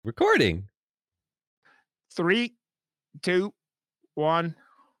Recording. 3, 2, 1.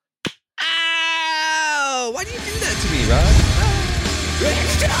 Ow! Why do you do that to me, Rod?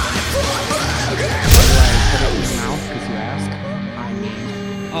 It's time for put it in your mouth because you asked.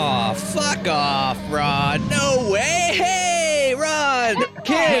 Aw, fuck off, Rod. No way. Hey, Rod.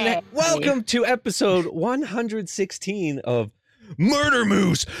 Ken, welcome to episode 116 of Murder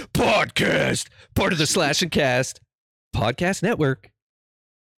Moose Podcast, part of the Slash and Cast Podcast Network.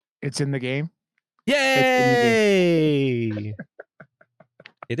 It's in the game. Yay!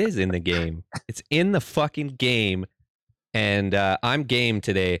 It is in the game. It's in the fucking game. And I'm game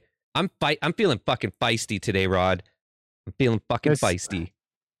today. I'm feeling fucking feisty today, Rod. I'm feeling fucking feisty.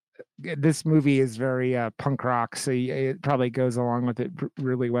 This movie is very punk rock, so it probably goes along with it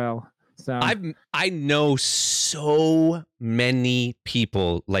really well. So I know so many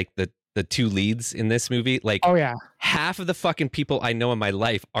people, like the two leads in this movie. Like, oh yeah, half of the fucking people I know in my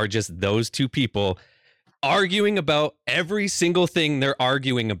life are just those two people arguing about every single thing they're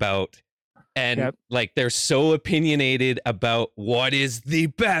arguing about. And like, they're so opinionated about what is the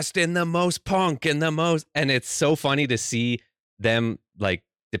best and the most punk and the most, and it's so funny to see them like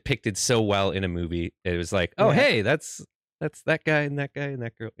depicted so well in a movie. It was like, oh, hey, that's that guy and that guy and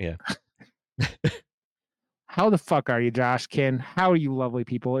that girl. Yeah. How the fuck are you, Josh? Ken, how are you lovely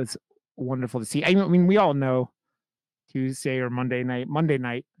people? It's wonderful to see. I mean, we all know Tuesday or Monday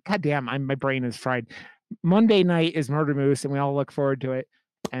night. God damn, my brain is fried. Monday night is Murder Moose, and we all look forward to it.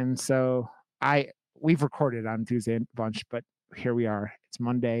 And so we've recorded on Tuesday a bunch, but here we are. It's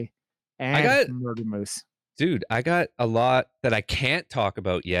Monday, and Murder Moose. Dude, I got a lot that I can't talk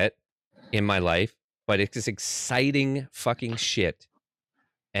about yet in my life, but it's just exciting fucking shit.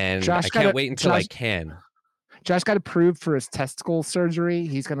 And I can't wait until I can. Josh got approved for his testicle surgery.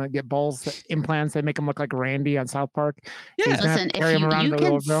 He's gonna get balls implants. They make him look like Randy on South Park. Yeah. Listen,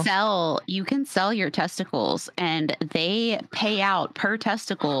 if you can sell your testicles, and they pay out per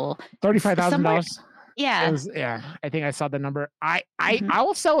testicle $35,000. Yeah, I think I saw the number. I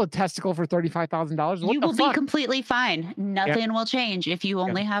will sell a testicle for $35,000. You will be completely fine. Nothing will change if you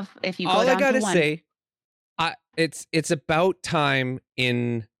only have if you. All go down I gotta to one. say, it's about time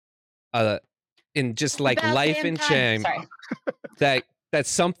in just like about life and shame that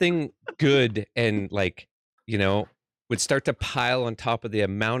something good and like, you know, would start to pile on top of the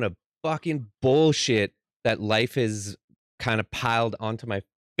amount of fucking bullshit that life has kind of piled onto my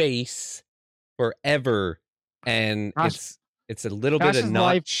face forever. And it's a little bit of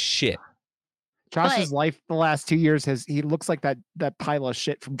not shit. Josh's life the last 2 years he looks like that pile of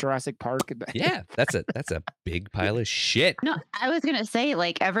shit from Jurassic Park. Yeah, that's a big pile of shit. No, I was gonna say,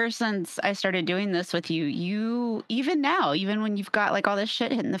 like, ever since I started doing this with you even now, even when you've got like all this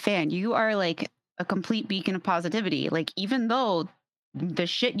shit hitting the fan, you are like a complete beacon of positivity. Like, even though the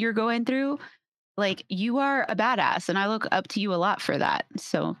shit you're going through, like, you are a badass, and I look up to you a lot for that.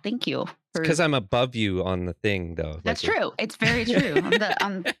 So thank you. Because I'm above you on the thing, though. That's true. It's very true.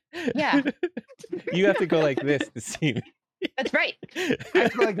 Yeah. You have to go like this to see me. That's right. I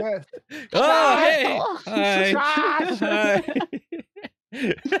go like this. Oh, hey. Hi.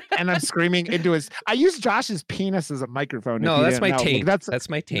 And I'm screaming into his. I use Josh's penis as a microphone. No, that's my taint. That's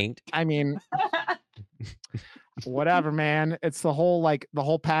my taint. I mean, whatever, man. It's the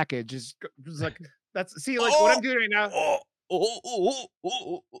whole package. Is like that's see like what I'm doing right now.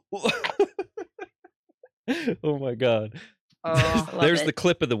 Oh my god. There's the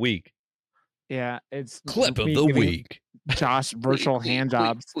clip of the week. Yeah, it's clip of the week. Josh virtual hand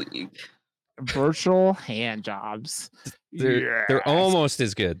jobs. Virtual hand jobs. They're almost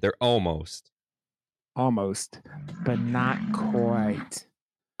as good. They're almost, but not quite.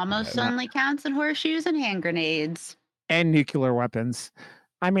 Almost only counts in horseshoes and hand grenades and nuclear weapons.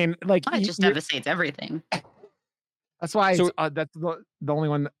 I mean, like, it just devastates everything. That's why that's the only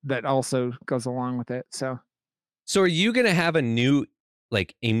one that also goes along with it. So are you gonna have a new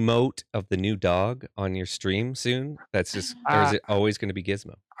like emote of the new dog on your stream soon? That's just, or is it always going to be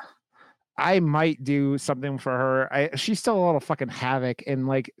Gizmo? I might do something for her. She's still a little fucking havoc, and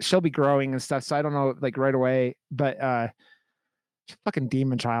like she'll be growing and stuff. So I don't know, like right away, but she's fucking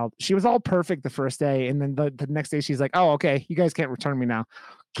demon child. She was all perfect the first day, and then the next day she's like, "Oh, okay, you guys can't return me now."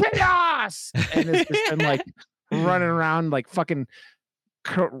 Chaos, and it's just been like running around like fucking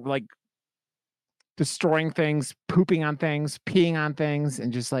like destroying things, pooping on things, peeing on things,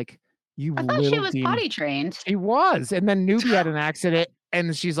 and just like you. I thought she was potty trained. She was, and then Newbie had an accident.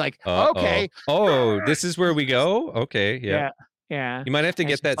 And she's like, okay. Oh, this is where we go? Okay, yeah. Yeah. You might have to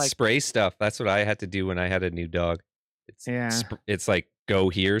get that spray stuff. That's what I had to do when I had a new dog. It's like go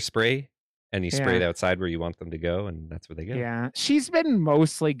here spray. and you spray it outside where you want them to go, and that's where they go. Yeah, she's been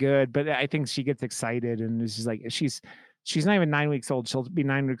mostly good, but I think she gets excited and is just like she's not even 9 weeks old. She'll be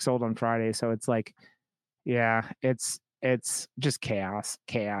 9 weeks old on Friday, so it's like, yeah, it's just chaos.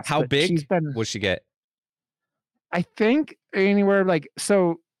 How But big will she get? I think anywhere like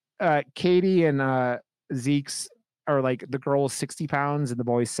so. Katie and Zeke's are like the girl's 60 pounds and the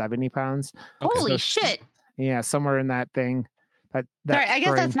boy's 70 pounds. Okay. Holy shit! Yeah, somewhere in that thing. Sorry, I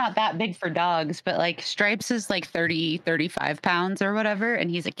guess that's not that big for dogs, but like Stripes is like 35 pounds or whatever, and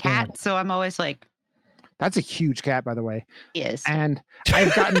he's a cat. Yeah. So I'm always like, that's a huge cat, by the way. Yes. And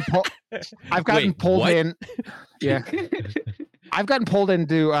I've gotten pulled in. Yeah. I've gotten pulled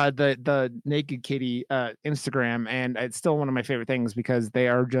into the Naked Kitty Instagram, and it's still one of my favorite things because they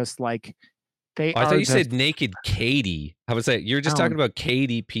are just like I thought you said Naked Katie. I was like, you're just talking about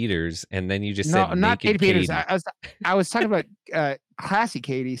Katie Peters, and then you just said not Naked Katie Peters. I was talking about Classy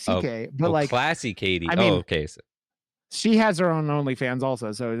Katie, CK, but like Classy Katie. I mean, okay. So she has her own OnlyFans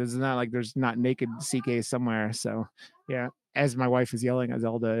also, so it's not like there's not Naked CK somewhere. So yeah, as my wife is yelling, as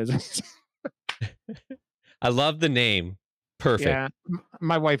Zelda is. I love the name. Perfect. Yeah,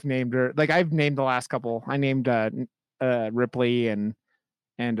 my wife named her. Like I've named the last couple. I named Ripley and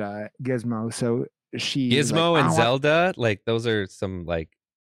Gizmo. So she Gizmo and Zelda, like those are some like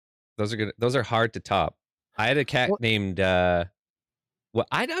those are good. Those are hard to top. I had a cat named I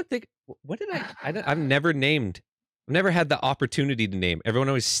don't think I've never named. I've never had the opportunity to name. Everyone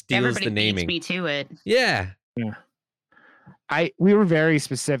always steals the naming. Beats me to it. Yeah. We were very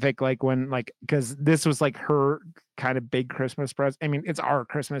specific, like when because this was like her kind of big Christmas present. I mean, it's our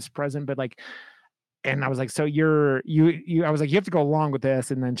Christmas present, but like, and I was like, so you I was like, you have to go along with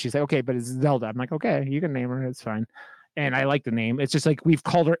this. And then she's like, okay, but it's Zelda. I'm like, okay, you can name her. It's fine. And I like the name. It's just like, we've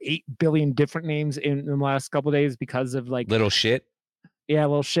called her 8 billion different names in the last couple of days because of like little shit. Yeah.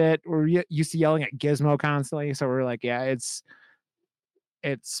 Little shit. We're used to yelling at Gizmo constantly. So we're like, yeah, it's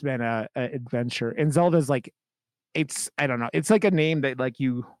been a adventure. And Zelda's like, I don't know. It's like a name that like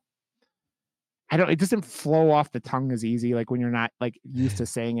it doesn't flow off the tongue as easy. Like when you're not like used to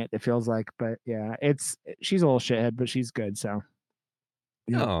saying it, it feels like, but yeah, she's a little shithead, but she's good. So.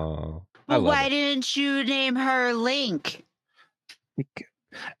 Oh, well, why didn't you name her Link?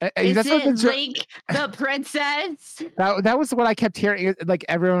 Is it Link the princess? That was what I kept hearing. Like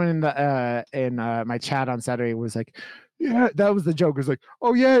everyone in my chat on Saturday was like, yeah, that was the joke. It was like,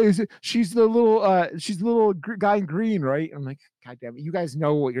 oh yeah, she's the little guy in green, right? I'm like, God damn it, you guys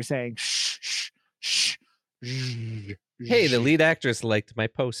know what you're saying. Shh. Hey, the lead actress liked my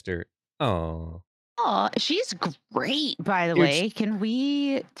poster. Oh, she's great, by the way. Can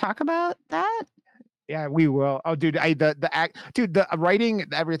we talk about that? Yeah, we will. Oh, dude, the writing,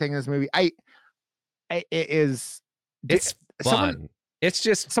 everything in this movie, it's fun. It's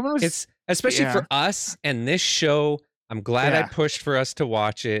especially for us and this show. I'm glad I pushed for us to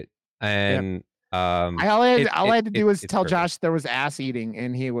watch it, and all I had to do was tell perfect. Josh there was ass eating,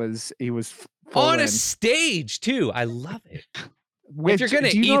 and he was on a stage too. I love it. If you're gonna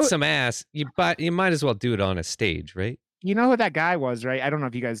eat some ass, you might as well do it on a stage, right? You know who that guy was, right? I don't know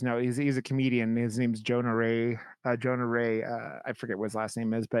if you guys know. He's a comedian. His name's Jonah Ray. I forget what his last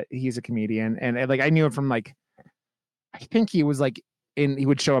name is, but he's a comedian, and like I knew him from like, I think he was like he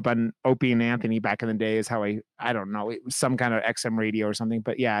would show up on Opie and Anthony back in the day. Is how I don't know. It was some kind of XM radio or something,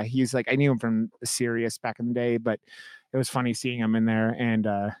 but yeah, he's like I knew him from Sirius back in the day, but it was funny seeing him in there, and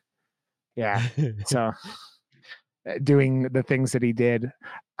yeah, so doing the things that he did.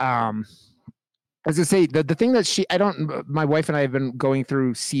 As I say, the thing that my wife and I have been going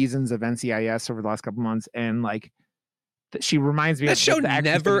through seasons of NCIS over the last couple months, and like she reminds me that show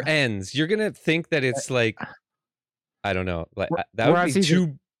never ends. You're gonna think that it's like, I don't know, like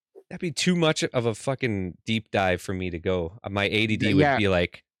that'd be too much of a fucking deep dive for me to go. My ADD would be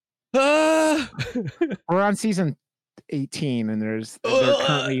like, ah. We're on season 18, and they're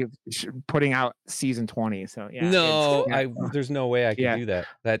currently putting out season 20. So yeah, no, there's no way I can do that.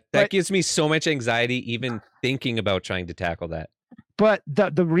 That gives me so much anxiety even thinking about trying to tackle that. But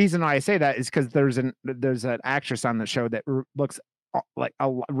the reason I say that is because there's an actress on the show that looks like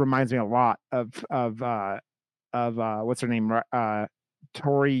reminds me a lot of what's her name?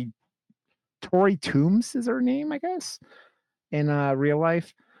 Tori Toombs is her name, I guess, in real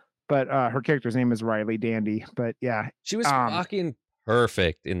life. But her character's name is Riley Dandy. But yeah, she was fucking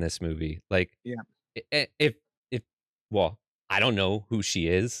perfect in this movie. Like, yeah, if well, I don't know who she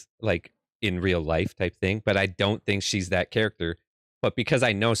is, like in real life type thing, but I don't think she's that character. But because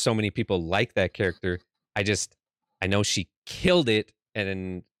I know so many people like that character, I know she killed it,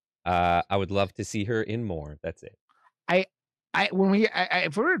 and I would love to see her in more. That's it.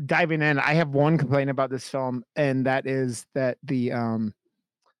 if we're diving in, I have one complaint about this film, and that is that the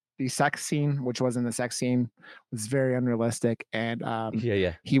sex scene, which wasn't a sex scene, was very unrealistic, and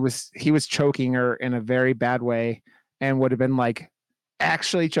Yeah. he was choking her in a very bad way, and would have been like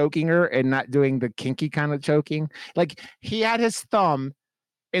actually choking her and not doing the kinky kind of choking. Like he had his thumb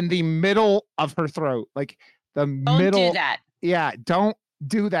in the middle of her throat, like the Don't middle. do that. Yeah, don't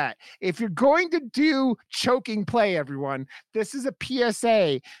do that. If you're going to do choking play, everyone, this is a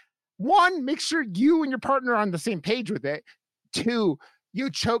PSA. 1, make sure you and your partner are on the same page with it. 2, you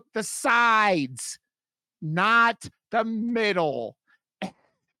choke the sides, not the middle.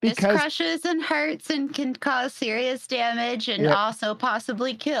 This crushes and hurts and can cause serious damage and also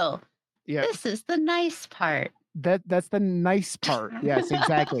possibly kill. Yeah. This is the nice part. That's the nice part. Yes,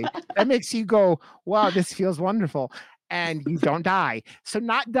 exactly. That makes you go, wow, this feels wonderful. And you don't die. So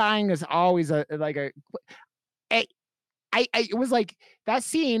not dying is always it was like that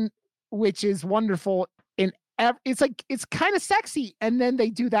scene, which is wonderful. It's like, it's kind of sexy. And then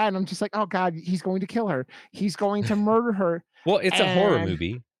they do that. And I'm just like, oh God, he's going to kill her. He's going to murder her. Well, it's a horror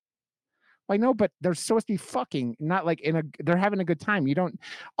movie. I know, but they're supposed to be fucking, not like they're having a good time. You don't.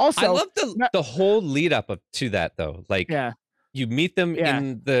 Also, I love the whole lead up to that though. Like, you meet them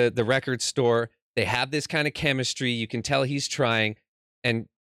in the record store. They have this kind of chemistry. You can tell he's trying, and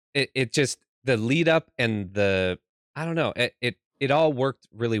it just, the lead up and I don't know, it all worked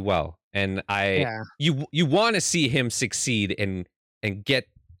really well. And you want to see him succeed and get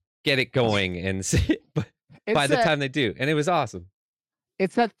it going, and see, by the time they do, and it was awesome.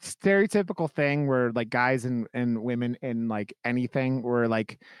 It's that stereotypical thing where like guys and women in like anything, where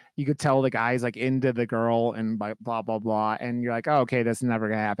like you could tell the guy's like into the girl and blah blah blah, and you're like, oh, okay, that's never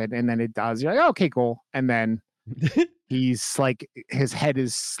gonna happen, and then it does. You're like, oh, okay, cool, and then he's like, his head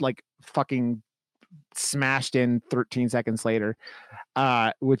is like fucking smashed in 13 seconds later,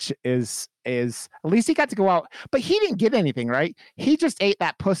 which is at least he got to go out, but he didn't get anything, right? He just ate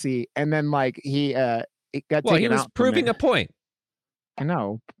that pussy, and then like he got he was proving a point. I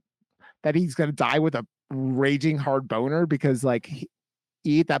know that he's gonna die with a raging hard boner because like he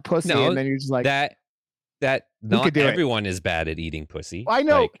ate that pussy, and then you're just like that not everyone is bad at eating pussy. I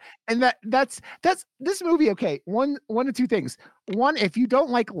know, and that's this movie. Okay, one of two things. One, if you don't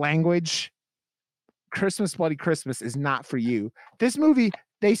like language, Christmas Bloody Christmas is not for you. This movie,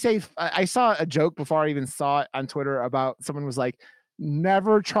 they say, I saw a joke before I even saw it on Twitter about someone was like,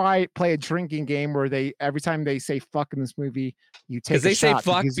 never play a drinking game where every time they say fuck in this movie, you take, because they say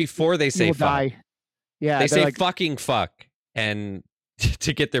fuck before they say fuck. Die. Yeah, they say like, fucking fuck, and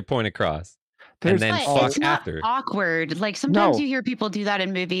to get their point across. And then fuck after. Awkward. Like sometimes you hear people do that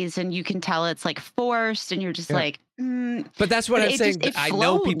in movies, and you can tell it's like forced, and you're just like. But that's what I'm saying. I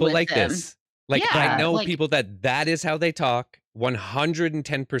know people like this. Like I know people that is how they talk,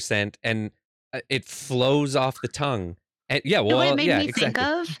 110%, and it flows off the tongue. And it made me think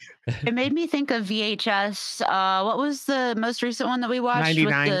of? It made me think of VHS. What was the most recent one that we watched?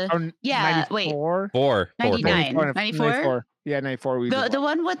 99. 94? 94. Yeah, 94. The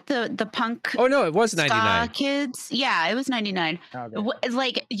one with the punk. Oh no, it was 99. Kids. Yeah, it was 99. Okay.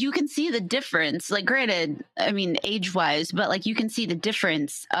 Like you can see the difference. Like, granted, I mean age-wise, but like you can see the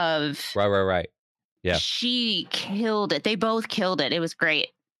difference of. Right. Yeah. She killed it. They both killed it. It was great.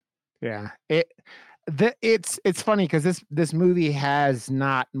 Yeah. It's funny because this movie has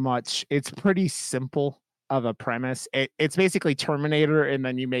not much. It's pretty simple of a premise. It's basically Terminator, and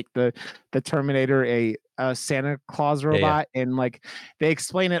then you make the Terminator a Santa Claus robot, and like they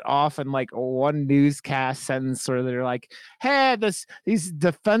explain it off in like one newscast sentence where they're like, hey, these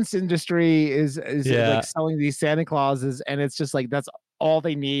defense industry is like selling these Santa Clauses, and it's just like that's all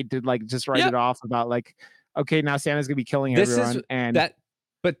they need to like just write it off about like, okay, now Santa's gonna be killing everyone.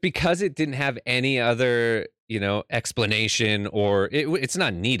 But because it didn't have any other, explanation, or it's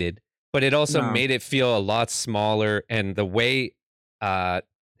not needed, but it also made it feel a lot smaller. And the way, I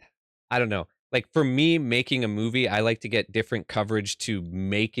don't know, like for me making a movie, I like to get different coverage to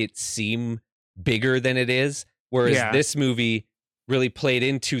make it seem bigger than it is. Whereas this movie really played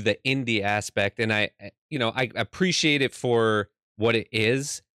into the indie aspect. And I appreciate it for what it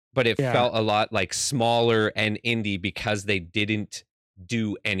is, but it felt a lot like smaller and indie because they didn't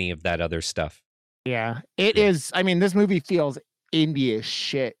do any of that other stuff. Yeah, it is. I mean, this movie feels indie as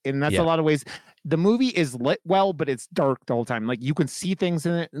shit, and that's a lot of ways. The movie is lit well, but it's dark the whole time. Like you can see things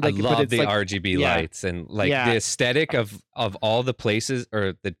in it. Like, I love the RGB lights and like the aesthetic of all the places,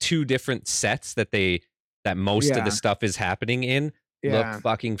 or the two different sets that most of the stuff is happening in. Look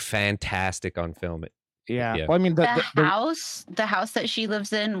fucking fantastic on film. Yeah. Well, I mean, the house that she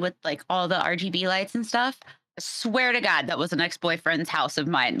lives in with like all the RGB lights and stuff. swear to God, that was an ex-boyfriend's house of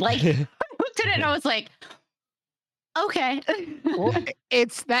mine. Like, I looked at it and I was like, okay. Well,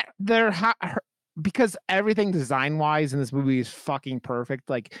 it's that because everything design wise in this movie is fucking perfect.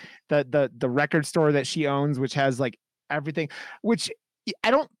 Like the record store that she owns, which has like everything, which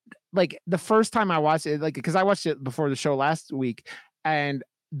I don't like. The first time I watched it, like because I watched it before the show last week, and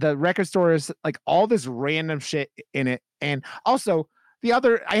the record store is like all this random shit in it, and also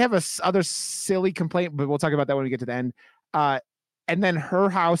I have other silly complaint, but we'll talk about that when we get to the end. And then her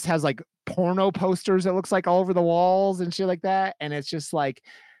house has like porno posters, it looks like, all over the walls and shit like that. And it's just like,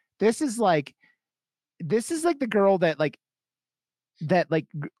 this is like the girl that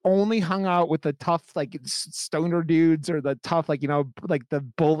only hung out with the tough like stoner dudes, or the tough like like the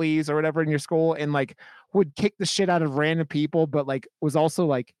bullies or whatever in your school, and like would kick the shit out of random people, but like was also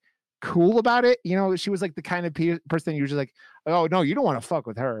like cool about it. She was like the kind of person usually like, oh no, you don't want to fuck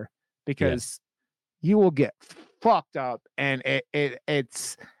with her because you will get fucked up. And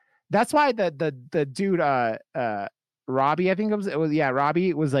it's that's why the dude Robbie, I think it was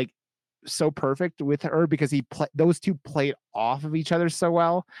Robbie was like so perfect with her, because those two played off of each other so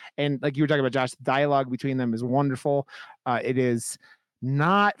well. And like you were talking about, Josh, the dialogue between them is wonderful. It is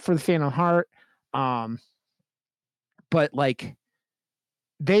not for the faint of heart, but like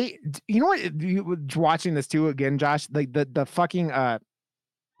watching this too again, Josh, like the fucking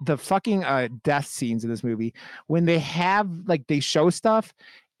death scenes in this movie, when they show stuff,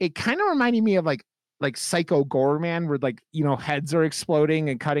 it kind of reminded me of like Psycho Goreman, where like heads are exploding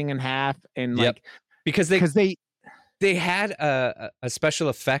and cutting in half, and like because they had a special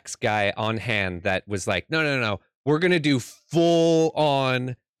effects guy on hand that was like, no, we're gonna do full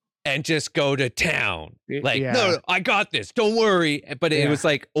on and just go to town. Like, no, I got this, don't worry. But it was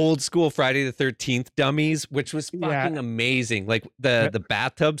like old school Friday the 13th dummies, which was fucking amazing. Like the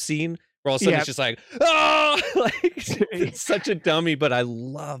bathtub scene where all of a sudden it's just like, oh, like it's such a dummy, but I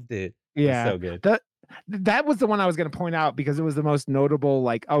loved it. Yeah, so good. That was the one I was going to point out, because it was the most notable,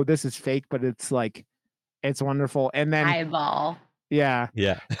 like, oh, this is fake, but it's like, it's wonderful. And then eyeball. Yeah.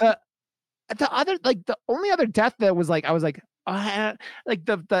 The other, like, the only other death that was like, I was like, like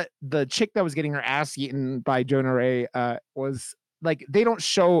the chick that was getting her ass eaten by Jonah Ray was like, they don't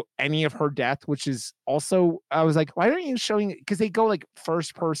show any of her death, which is also, I was like, why aren't you showing? Because they go like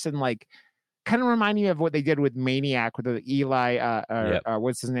first person, like kind of reminding me of what they did with Maniac with the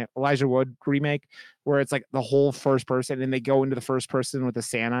what's his name, Elijah Wood remake, where it's like the whole first person, and they go into the first person with the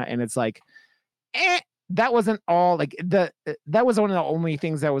Santa, and it's like, that wasn't all like that was one of the only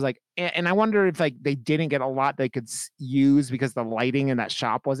things that was like, and I wonder if like they didn't get a lot they could use because the lighting in that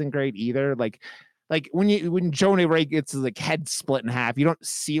shop wasn't great either. Like when Jonah Ray gets his like head split in half, you don't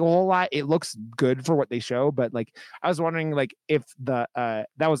see a whole lot. It looks good for what they show, but like I was wondering like if that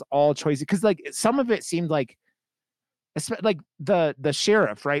was all choice, because like some of it seemed like the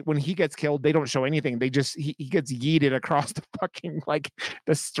sheriff, right, when he gets killed, they don't show anything. They just he gets yeeted across the fucking like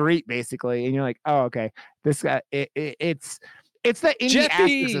the street basically, and you're like, oh okay, this guy it's the indie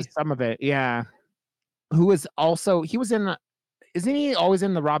actors of some of it, who was also, he was in, isn't he always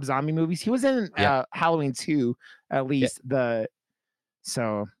in the Rob Zombie movies? He was in Halloween 2 at least.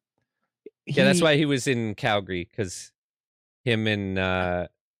 So that's why he was in Calgary, because him and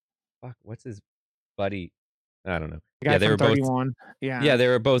what's his buddy, I don't know. They were 31. They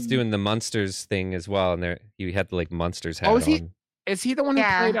were both doing the Munsters thing as well, and he had the like Munsters hat on. Is he the one who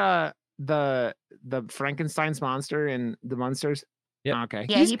played the Frankenstein's monster in the Munsters? Yeah. Okay.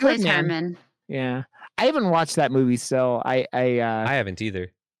 Yeah, he plays Herman. Yeah. I haven't watched that movie still. I haven't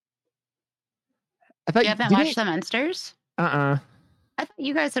either. I thought you haven't watched the Munsters? I thought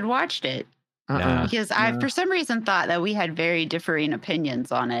you guys had watched it. Because I for some reason thought that we had very differing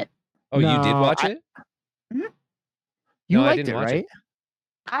opinions on it. Oh, you did watch it? You liked it, right?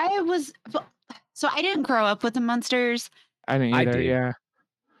 I was, so I didn't grow up with the Munsters. I didn't either. Yeah.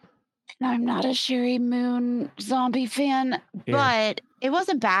 I'm not a Sherry Moon zombie fan, but it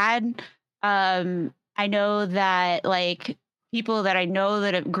wasn't bad. I know that like people that I know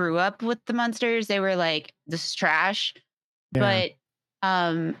that grew up with the Munsters, they were like, this is trash. But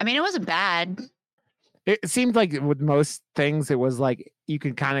I mean, it wasn't bad. It seemed like with most things, it was like you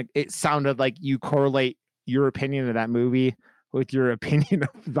could it sounded like you correlate your opinion of that movie with your opinion of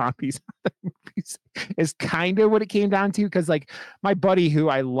zombies is kind of what it came down to. Because like my buddy, who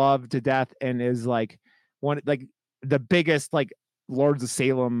I love to death and is like like the biggest like Lords of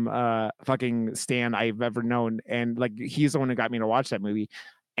Salem fucking stan I've ever known, and like he's the one who got me to watch that movie,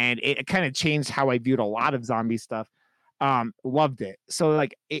 and it kind of changed how I viewed a lot of zombie stuff. Loved it. So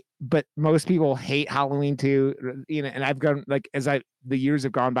like but most people hate Halloween too, you know, and I've gone like the years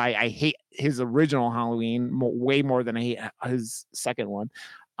have gone by, I hate his original Halloween way more than I hate his second one.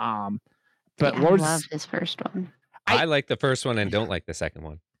 But I love his first one. I like the first one and don't like the second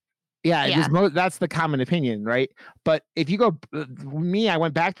one. Yeah. That's the common opinion, right? But if you go, I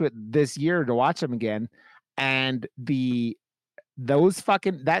went back to it this year to watch them again, and that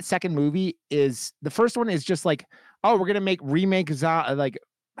second movie is, the first one is just like, oh, we're gonna remake like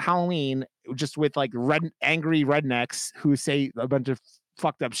Halloween just with like angry rednecks who say a bunch of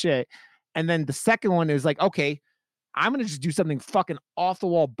fucked up shit, and then the second one is like, okay, I'm gonna just do something fucking off the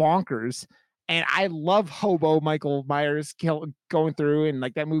wall bonkers. And I love hobo Michael Myers going through, and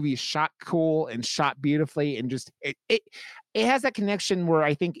like that movie is shot cool and shot beautifully, and just it has that connection where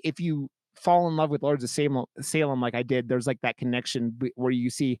I think if you fall in love with Lords of Salem like I did, there's like that connection where you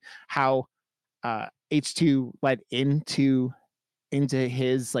see how H2 led into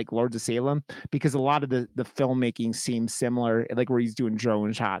his like Lords of Salem, because a lot of the filmmaking seems similar, like where he's doing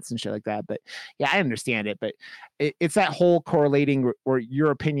drone shots and shit like that. But yeah, I understand it, but it's that whole correlating where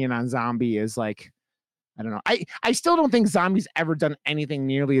your opinion on Zombie is like, I don't know. I still don't think Zombie's ever done anything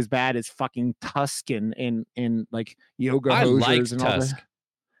nearly as bad as fucking Tusk and like Yoga Hosers and all that.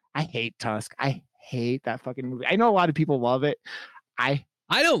 I hate Tusk. I hate that fucking movie. I know a lot of people love it. I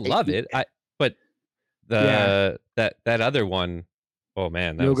don't love it. But that other one, oh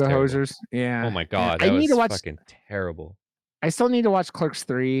man, that Yoga Hosers. Yeah. Oh my god, that was fucking terrible. I still need to watch Clerks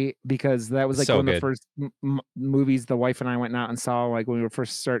 3 because that was like one of the first movies the wife and I went out and saw, like when we were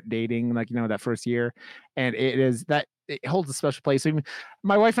first start dating, like, you know, that first year. And it holds a special place. I mean,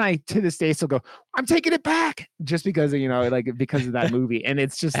 my wife and I to this day still go, I'm taking it back, just because, you know, like because of that movie. And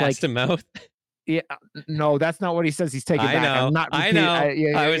it's just like to mouth. Yeah, no, that's not what he says. He's taking it back. I'm not I know.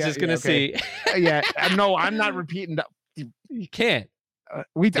 I was just gonna see. Yeah, no, I'm not repeating that. You can't. My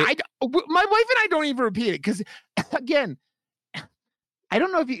wife and I don't even repeat it because, again, I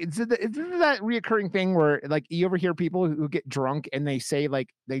don't know if is that reoccurring thing where like you ever hear people who get drunk and they say like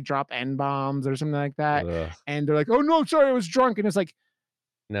they drop N-bombs or something like that. Ugh. And they're like, oh no, sorry, I was drunk. And it's like,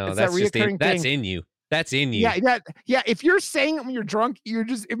 no, that's just that's in you. That's in you. Yeah. If you're saying it when you're drunk,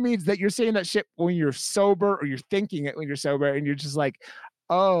 it means that you're saying that shit when you're sober, or you're thinking it when you're sober, and you're just like,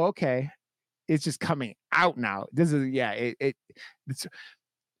 oh, okay. It's just coming out now. This is it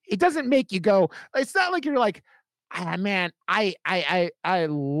doesn't make you go. It's not like you're like, ah, man, I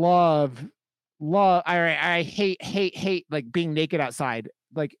hate like being naked outside,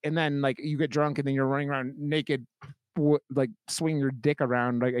 like, and then like you get drunk and then you're running around naked, like swing your dick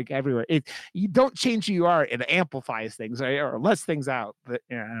around like everywhere. You don't change who you are. It amplifies things, right? Or lets things out. But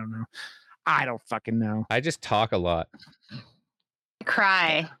yeah, I don't know. I don't fucking know. I just talk a lot.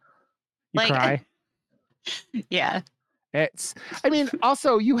 Cry. You cry? Yeah. I mean,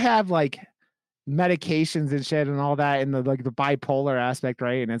 also you have like medications and shit and all that, and the bipolar aspect,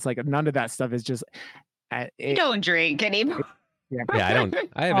 right? And it's like none of that stuff is just. You don't drink anymore. Yeah,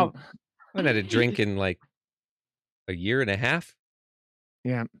 I haven't had a drink in like a year and a half.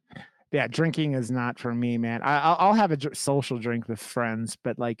 Yeah. Drinking is not for me, man. I'll have a social drink with friends,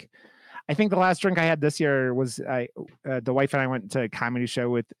 but like, I think the last drink I had this year was the wife and I went to a comedy show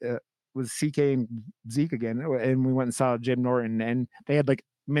with CK and Zeke again, and we went and saw Jim Norton, and they had like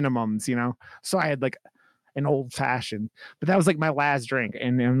minimums, you know. So I had like an old fashioned, but that was like my last drink,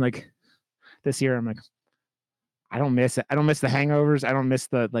 and I'm like, this year I'm like, I don't miss it. I don't miss the hangovers. I don't miss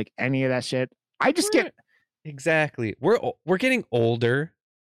the like any of that shit. I just get. Exactly. We're getting older,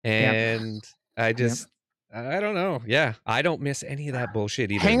 and I just I don't know. Yeah, I don't miss any of that bullshit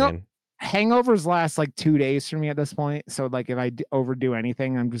either. Hangovers last like 2 days for me at this point. So like if I overdo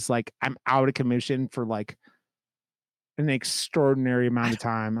anything, I'm just like I'm out of commission for like an extraordinary amount of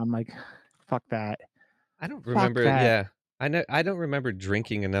time. I'm like, fuck that. I don't remember. Yeah, I don't remember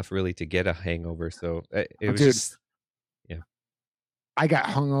drinking enough really to get a hangover. So it was just. I got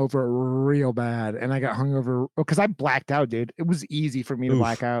hungover real bad, and I got hungover because I blacked out, dude. It was easy for me to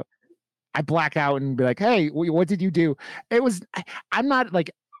black out. I black out and be like, "Hey, what did you do?" It was. I'm not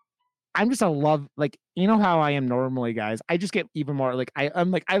like. I'm just a love, like, you know how I am normally, guys. I just get even more like I'm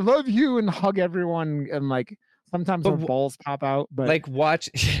like, I love you and hug everyone, and like sometimes my balls pop out. But like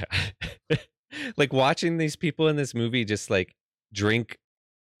like watching these people in this movie just like drink.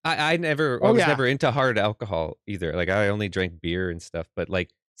 I was never into hard alcohol either. Like I only drank beer and stuff, but like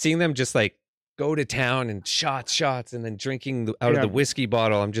seeing them just like go to town and shots and then drinking out of the whiskey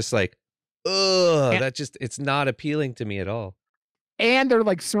bottle, I'm just like, ugh, it's not appealing to me at all. And they're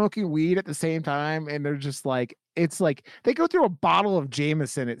like smoking weed at the same time, and they're just like, it's like they go through a bottle of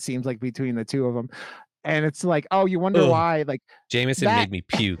Jameson, it seems like, between the two of them. and it's like, oh, you wonder why, like Jameson that. made me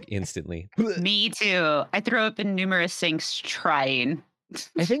puke instantly. Me too. I throw up in numerous sinks trying.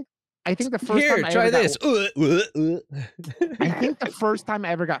 I think the first Here, time I try ever this. I think the first time I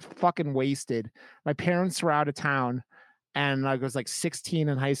ever got fucking wasted, my parents were out of town, and I was like 16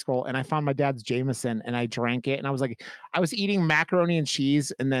 in high school, and I found my dad's Jameson, and I drank it, and I was like, I was eating macaroni and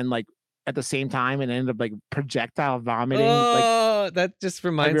cheese, and then like at the same time, and ended up like projectile vomiting. Like that just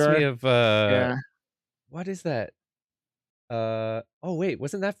reminds me of yeah. What is that? Oh wait,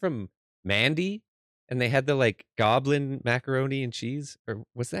 wasn't that from Mandy? And they had the like goblin macaroni and cheese, or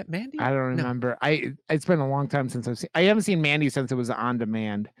was that Mandy? I don't remember. It's been a long time since I haven't seen Mandy since it was on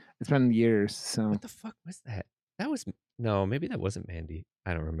demand. It's been years. So what the fuck was that? That was no, maybe that wasn't Mandy.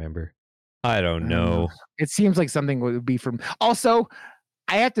 I don't remember. I don't know. It seems like something would be from. Also,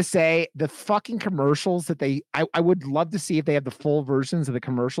 I have to say the fucking commercials that I would love to see if they have the full versions of the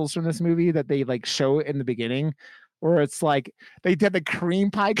commercials from this movie that they like show in the beginning, where it's like they did the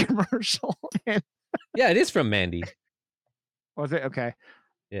cream pie commercial. Yeah, it is from Mandy. Was it? Okay.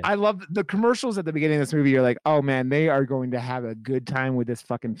 Yeah. I love the commercials at the beginning of this movie. You're like, oh man, they are going to have a good time with this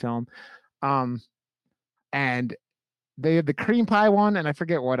fucking film. And they had the cream pie one, and I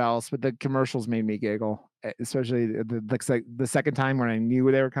forget what else, but the commercials made me giggle, especially the second time when I knew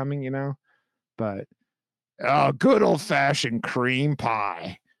they were coming, you know. But good old fashioned cream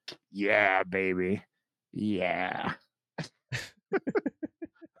pie, yeah, baby, yeah.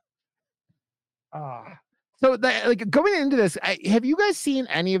 So that, like, going into this, have you guys seen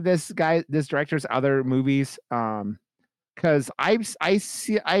any of this director's other movies? Because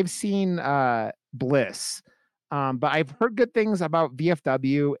I've seen Bliss. But I've heard good things about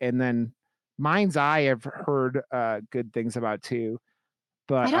VFW, and then Mind's Eye I've heard good things about too.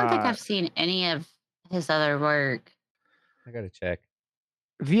 But I don't think I've seen any of his other work. I gotta check.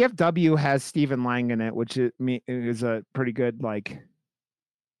 VFW has Stephen Lang in it, which is a pretty good, like,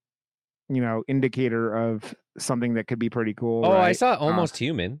 you know, indicator of something that could be pretty cool. Oh, right? I saw Almost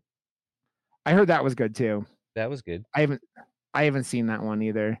Human. I heard that was good too. That was good. I haven't seen that one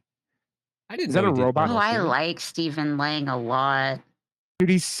either. I didn't Is that know a robot? Oh, I like Stephen Lang a lot. Dude,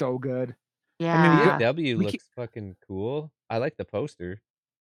 he's so good. Yeah. I mean, VFW looks fucking cool. I like the poster.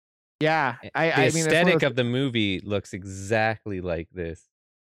 Yeah. The I mean, aesthetic of the movie looks exactly like this.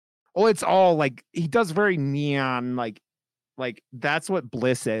 Oh, it's all like he does very neon, like that's what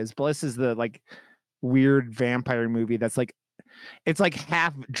Bliss is. Bliss is the like weird vampire movie that's like, it's like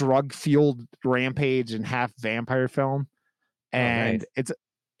half drug fueled rampage and half vampire film, and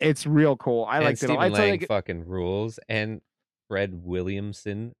it's real cool. I liked it. Stephen Lang fucking rules, and Fred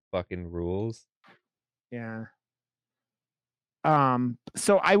Williamson fucking rules. Yeah.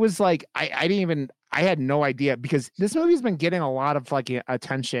 So I was like, I had no idea, because this movie's been getting a lot of like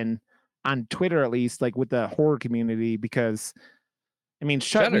attention on Twitter, at least, like with the horror community, because I mean,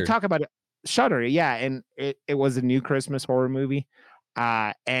 we talk about it, Shudder, yeah, and it was a new Christmas horror movie,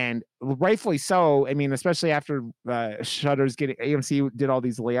 and rightfully so. I mean, especially after Shudder's getting, AMC did all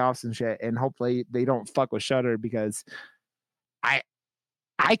these layoffs and shit, and hopefully they don't fuck with Shudder, because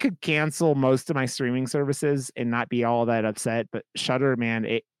I could cancel most of my streaming services and not be all that upset, but Shudder, man,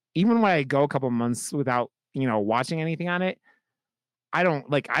 even when I go a couple months without, you know, watching anything on it, I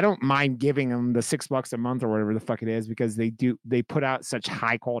don't mind giving them the $6 a month or whatever the fuck it is, because they put out such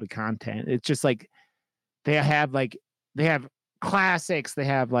high quality content. It's just like they have classics, they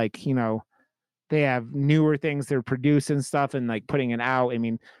have, like, you know, they have newer things they're producing stuff and like putting it out. I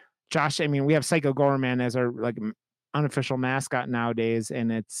mean, we have Psycho Goreman as our like unofficial mascot nowadays,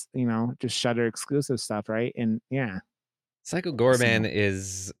 and it's, you know, just Shudder exclusive stuff, right? And yeah, Psycho Goreman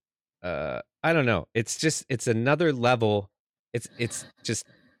is I don't know, it's another level. It's just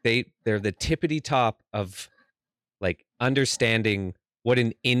they're the tippity top of like understanding what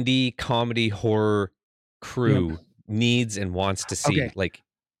an indie comedy horror crew needs and wants to see. Like,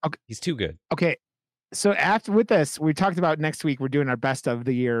 he's too good. Okay, so after with this, we talked about next week we're doing our best of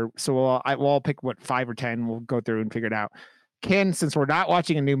the year. So we'll all pick what 5 or 10. We'll go through and figure it out. Ken, since we're not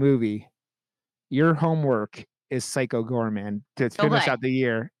watching a new movie, your homework is Psycho Goreman to finish out the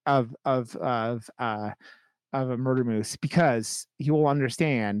year of a Murder Moose, because you will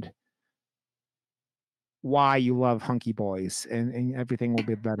understand why you love Hunky Boys, and everything will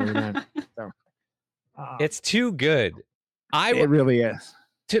be better then. So it's too good. It really is.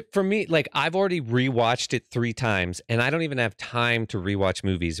 For me, like, I've already rewatched it 3 times, and I don't even have time to rewatch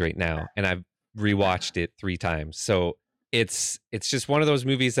movies right now, and I've rewatched it 3 times. So it's just one of those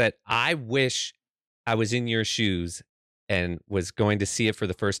movies that I wish I was in your shoes and was going to see it for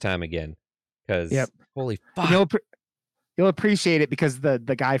the first time again. Because holy fuck. You'll appreciate it because the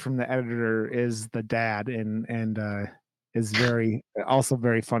guy from the editor is the dad and is also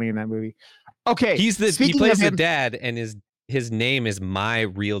very funny in that movie. Okay, he speaking plays of the him, dad, and his name is my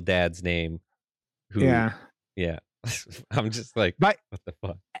real dad's name. Yeah. I'm just like, but what the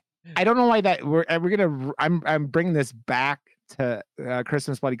fuck? I don't know why that we're gonna. I'm bringing this back to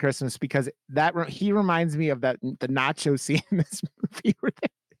Christmas Bloody Christmas because he reminds me of the nacho scene in this movie where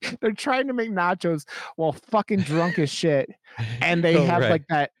they're trying to make nachos while fucking drunk as shit, and they have like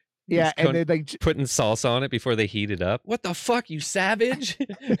that. Yeah, and they like putting salsa on it before they heat it up. What the fuck, you savage?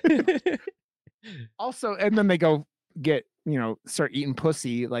 Also, and then they go start eating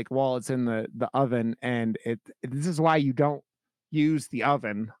pussy like while it's in the oven, and this is why you don't use the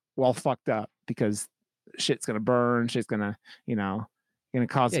oven while fucked up because shit's gonna burn, shit's gonna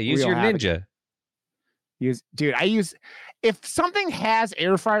cause use your havoc. Ninja. If something has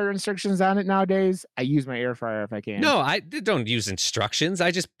air fryer instructions on it nowadays, I use my air fryer if I can. No, I don't use instructions.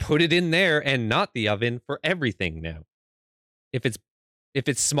 I just put it in there and not the oven for everything now. If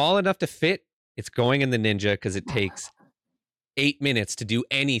it's small enough to fit, it's going in the Ninja because it takes 8 minutes to do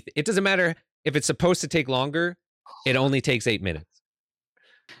anything. It doesn't matter if it's supposed to take longer. It only takes 8 minutes.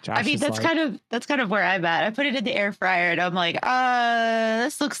 I mean, that's kind of where I'm at. I put it in the air fryer and I'm like,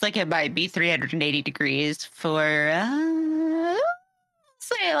 this looks like it might be 380 degrees for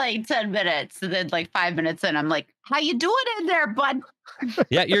say like 10 minutes. And then like 5 minutes in, I'm like, how you doing in there, bud?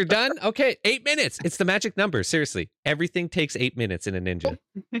 Yeah, you're done? Okay, 8 minutes. It's the magic number. Seriously. Everything takes 8 minutes in a Ninja.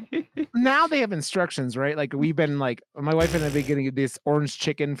 Now they have instructions, right? Like we've been like, my wife and I have been getting this orange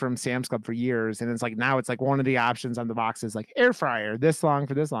chicken from Sam's Club for years. And it's like, now it's like one of the options on the box is like air fryer this long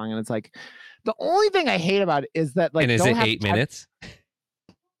for this long. And it's like, the only thing I hate about it is that like, and is it 8 minutes?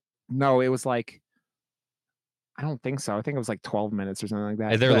 No, it was like, I don't think so. I think it was like 12 minutes or something like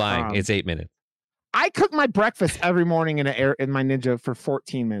that. They're lying. It's 8 minutes. I cook my breakfast every morning in my Ninja for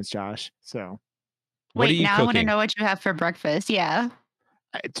 14 minutes, Josh. So, wait, now cooking? I want to know what you have for breakfast. Yeah,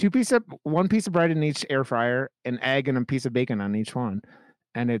 one piece of bread in each air fryer, an egg, and a piece of bacon on each one,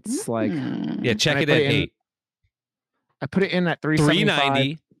 and it's like check it at 8. I put it in at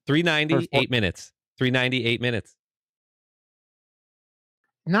 390, 8 minutes, 390, 8 minutes.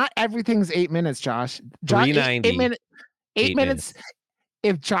 Not everything's 8 minutes, Josh. 390, 8 minutes.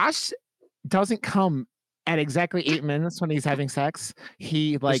 If Josh doesn't come at exactly 8 minutes when he's having sex,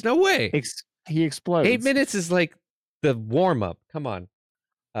 he like there's no way he explodes. 8 minutes is like the warm up. Come on.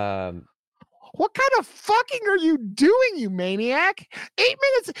 What kind of fucking are you doing, you maniac? 8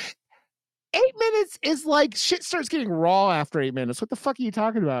 minutes. 8 minutes is like shit starts getting raw after 8 minutes. What the fuck are you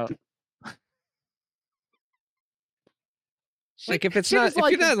talking about? Like if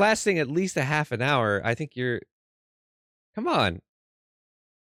you're not lasting at least a half an hour, I think you're. Come on.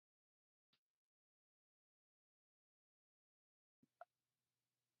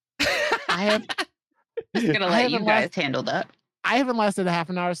 I'm just gonna let you guys handle that. I haven't lasted a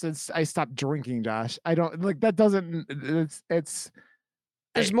half an hour since I stopped drinking, Josh. I don't like that. Doesn't it's.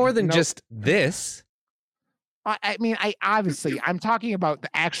 There's more than just this. I mean, I'm talking about the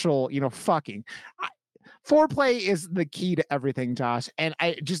actual, fucking. Foreplay is the key to everything, Josh. And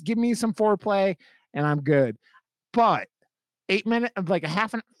I just give me some foreplay and I'm good. But 8 minutes of like a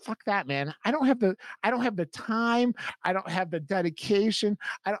half an fuck that, man. I don't have the time. I don't have the dedication.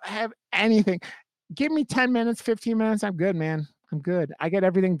 I don't have anything. Give me 10 minutes, 15 minutes. I'm good, man. I'm good. I get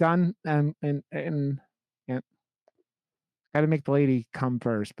everything done and yeah. Got to make the lady come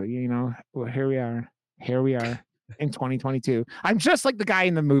first, but here we are. In 2022. I'm just like the guy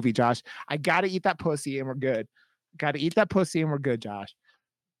in the movie, Josh. I got to eat that pussy and we're good. Got to eat that pussy and we're good, Josh.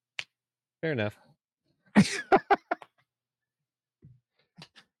 Fair enough.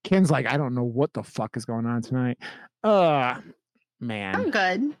 Ken's like, I don't know what the fuck is going on tonight. Man. I'm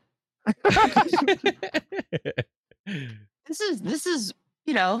good. This is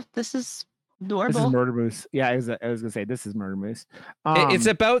normal. This is Murder Moose. Yeah, I was gonna say this is Murder Moose. It's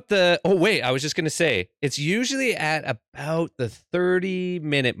about the. Oh wait, I was just gonna say it's usually at about the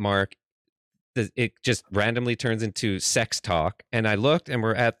 30-minute mark. It just randomly turns into sex talk, and I looked, and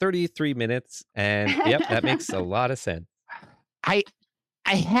we're at 33 minutes, and yep, that makes a lot of sense. I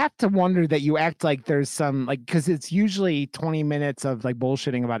have to wonder that you act like there's some because it's usually 20 minutes of like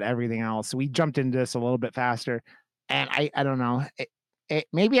bullshitting about everything else. So we jumped into this a little bit faster, and I don't know.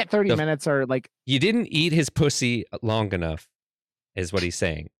 Maybe at 30 minutes or like you didn't eat his pussy long enough, is what he's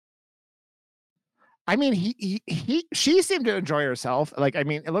saying. I mean, she seemed to enjoy herself. Like, I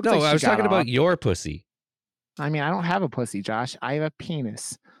mean, it looks like I was talking about your pussy. I mean, I don't have a pussy, Josh. I have a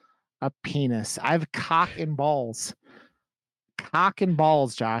penis. I have cock and balls. Cock and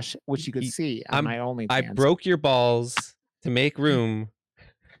balls, Josh, which you could see on my OnlyFans. I broke your balls to make room.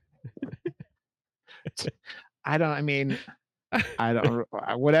 I don't.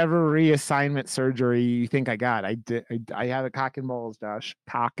 Whatever reassignment surgery you think I got, I did. I have a cock and balls, Josh.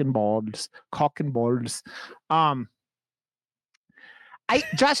 Cock and balls.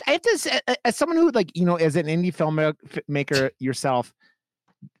 Josh, I have to say, as someone who as an indie filmmaker yourself,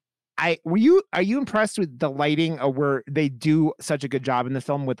 are you impressed with the lighting or where they do such a good job in the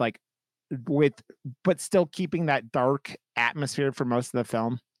film but still keeping that dark atmosphere for most of the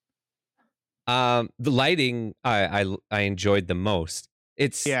film? The lighting I enjoyed the most.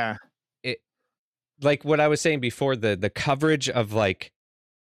 It's like what I was saying before, the coverage of like,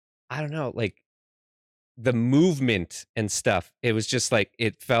 I don't know, like the movement and stuff. It was just like,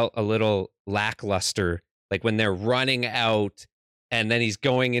 it felt a little lackluster, like when they're running out and then he's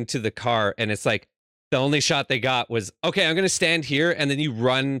going into the car and it's like the only shot they got was, okay, I'm gonna stand here, and then you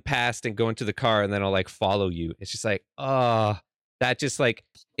run past and go into the car and then I'll like follow you. It's just like, that just like,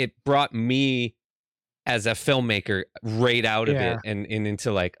 it brought me as a filmmaker right out of it and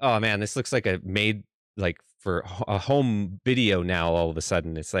into like, oh man, this looks like a made like for a home video now. All of a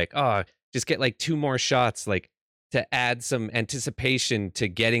sudden it's like, just get like 2 more shots, like to add some anticipation to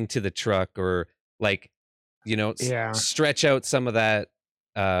getting to the truck, or like, stretch out some of that.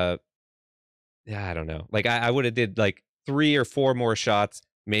 I don't know. Like I would have did like 3 or 4 more shots,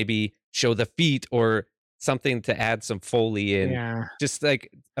 maybe show the feet or something to add some Foley in. Yeah. Just like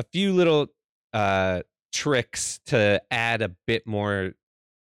a few little tricks to add a bit more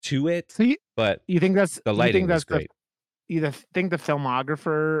to it. So but you think that's the lighting was great. You think the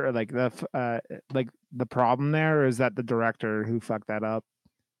filmographer or like the problem there, or is that the director who fucked that up?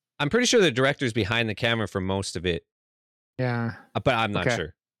 I'm pretty sure the director's behind the camera for most of it. Yeah. But I'm not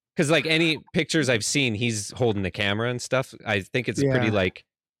sure. Because like any pictures I've seen, he's holding the camera and stuff. I think it's pretty like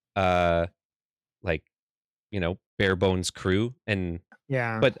bare bones crew. And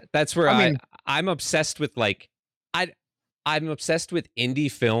but that's where I'm obsessed with like, I'm obsessed with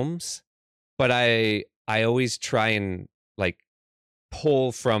indie films, but I always try and like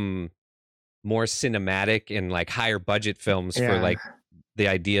pull from more cinematic and like higher budget films for like the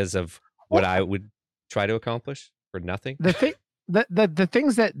ideas of what I would try to accomplish for nothing. The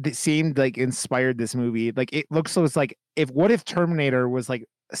things that seemed like inspired this movie, like it looks like what if Terminator was like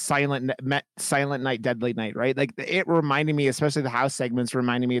Silent Night, Deadly Night, right? Like it reminded me, especially the house segments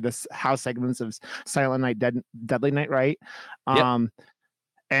reminded me of the house segments of Silent Night, Deadly Night, right?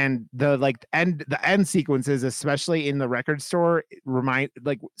 And the end sequences, especially in the record store,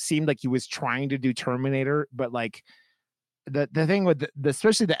 seemed like he was trying to do Terminator, but like the thing with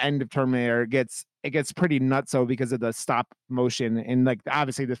especially the end of Terminator, it gets pretty nutso because of the stop motion, and like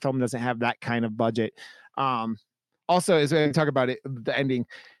obviously the film doesn't have that kind of budget. Also, as we talk about it, the ending,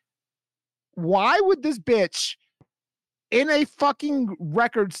 why would this bitch in a fucking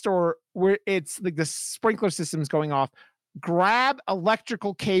record store where it's like the sprinkler system's going off grab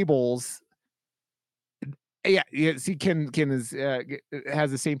electrical cables? See, Ken is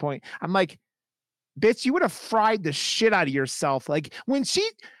has the same point. I'm like, bitch, you would have fried the shit out of yourself. Like when she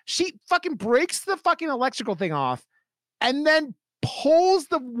fucking breaks the fucking electrical thing off and then pulls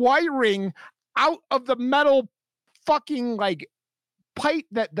the wiring out of the metal fucking like pipe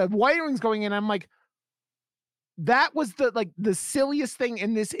that the wiring's going in. I'm like, that was the silliest thing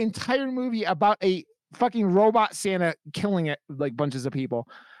in this entire movie about a fucking robot Santa killing it like bunches of people.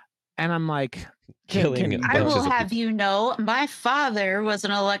 And I'm like, I will have you know, my father was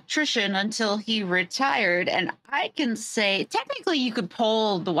an electrician until he retired, and I can say technically you could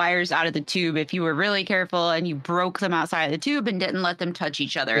pull the wires out of the tube if you were really careful and you broke them outside of the tube and didn't let them touch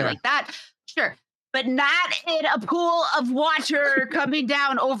each other like that. Sure. But not in a pool of water coming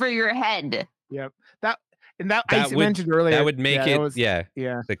down over your head. Yep. That I mentioned earlier. That would make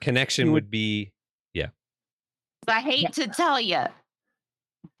the connection would be I hate to tell you,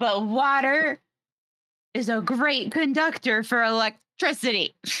 but water is a great conductor for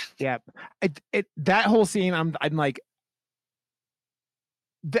electricity. Yeah. That whole scene, I'm like,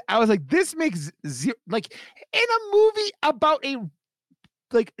 I was like, this makes zero, like in a movie about a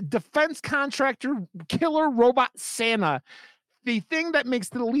like defense contractor killer robot Santa, the thing that makes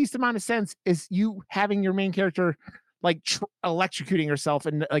the least amount of sense is you having your main character like electrocuting herself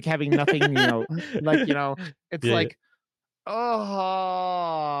and like having nothing, it's like,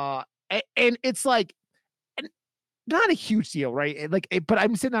 and it's like not a huge deal, right? But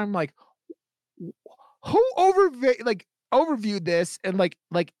I'm sitting there, I'm like, who overviewed this, and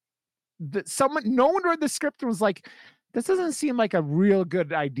no one read the script and was like, this doesn't seem like a real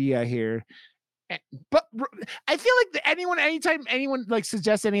good idea here. But I feel like anytime anyone like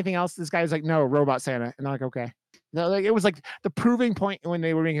suggests anything else, this guy's like, no, robot Santa, and I'm like, okay. No, like it was like the proving point when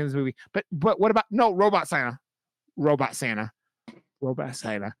they were making this movie. But what about Robot Santa? Robot Santa. Robot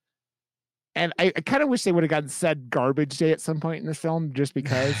Santa. And I kind of wish they would have gotten said Garbage Day at some point in this film, just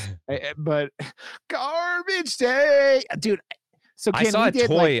because. But Garbage Day, dude. So I saw a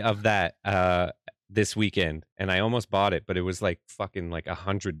toy of that this weekend, and I almost bought it, but it was like fucking like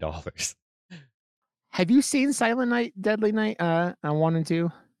 $100. Have you seen Silent Night, Deadly Night on 1 and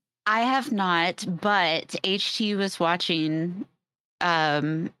 2? I have not, but HT was watching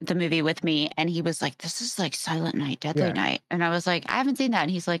the movie with me, and he was like, "This is like Silent Night, Deadly Night," and I was like, "I haven't seen that,"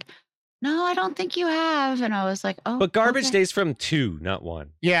 and he's like, "No, I don't think you have," and I was like, "Oh." But Garbage Day's from 2, not 1.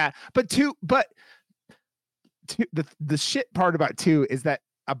 Yeah, but 2. The shit part about 2 is that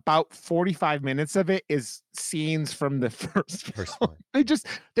about 45 minutes of it is scenes from the first one. They just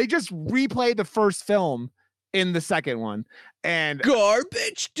replay the first film in the second one, and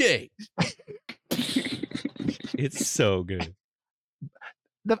Garbage Day. It's so good.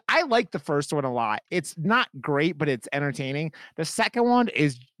 I like the first one a lot. It's not great, but it's entertaining. The second one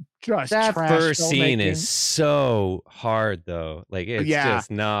is just that first scene is so hard though. Like it's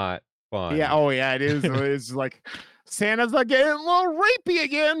just not fun. Yeah. Oh yeah, it is. It's like Santa's like getting a little rapey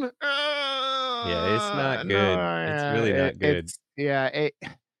again. Yeah, it's not good. It's really not good.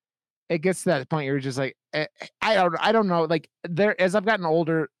 It gets to that point you're just like, I don't know. Like as I've gotten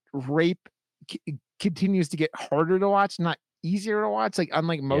older, rape continues to get harder to watch, not easier to watch. Like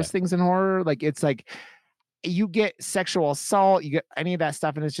unlike most things in horror, like it's like you get sexual assault, you get any of that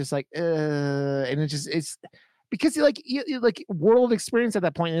stuff, and it's just like, and it's because you like world experience at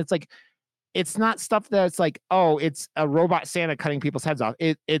that point, and it's like it's not stuff that's like, oh, it's a robot Santa cutting people's heads off.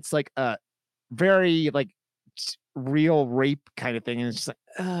 It's like a very like real rape kind of thing, and it's just like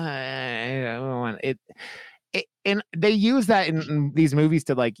I don't want it. And they use that in these movies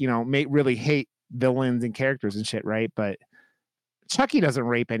to like make really hate villains and characters and shit, right? But Chucky doesn't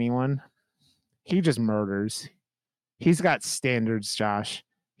rape anyone; he just murders. He's got standards, Josh.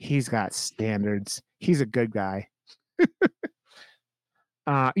 He's got standards. He's a good guy.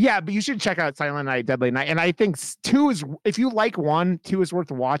 Yeah, but you should check out Silent Night, Deadly Night, and I think 2 is, if you like 1, 2 is worth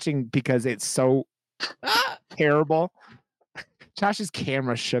watching because it's so terrible. Josh's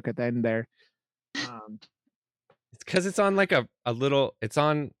camera shook at the end there. It's because it's on like a little. It's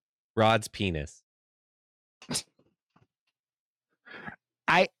on Rod's penis.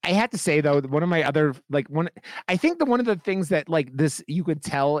 I have to say though, one of my other I think one of the things that like this you could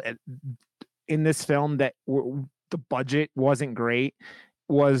tell in this film that the budget wasn't great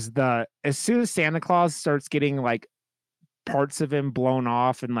was as soon as Santa Claus starts getting like parts of him blown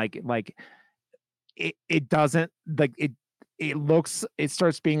off and like it doesn't like it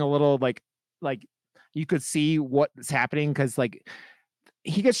starts being a little like you could see what's happening because like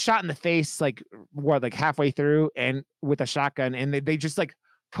he gets shot in the face like halfway through and with a shotgun, and they just like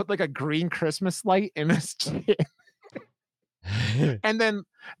put like a green Christmas light in his chin. And then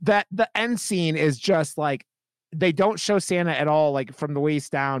the end scene is just like they don't show Santa at all, like from the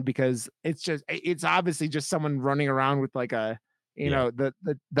waist down, because it's obviously just someone running around with like a the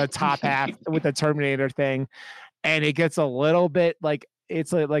top half with the Terminator thing, and it gets a little bit like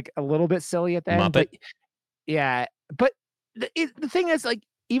it's like a little bit silly at the end. But yeah, but the thing is, like,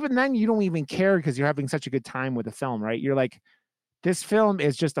 even then you don't even care because you're having such a good time with the film, right? You're like, this film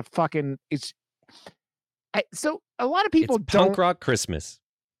is just a fucking so a lot of people it's punk rock Christmas.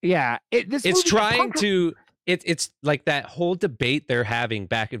 Yeah, it's trying to. It's like that whole debate they're having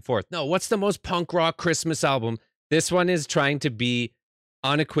back and forth. No, what's the most punk rock Christmas album? This one is trying to be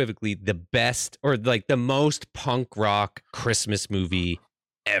unequivocally the best or like the most punk rock Christmas movie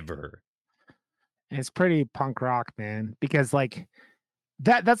ever. It's pretty punk rock, man, because like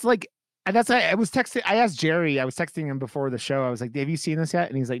that's I was texting. I asked Jerry. I was texting him before the show. I was like, "Have you seen this yet?"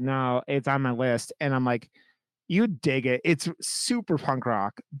 And he's like, "No, it's on my list." And I'm like, "You dig it? It's super punk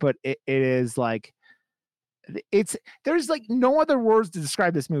rock, but it is like." There's like no other words to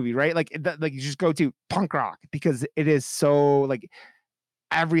describe this movie, right? Like you just go to punk rock because it is so like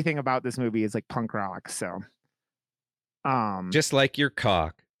everything about this movie is like punk rock. So just like your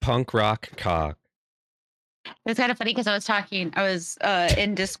cock, punk rock cock. It's kind of funny because I was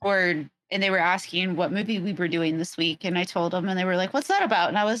in Discord and they were asking what movie we were doing this week, and I told them and they were like, "What's that about?"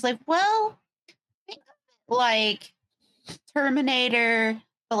 And I was like, "Well, think of it like Terminator,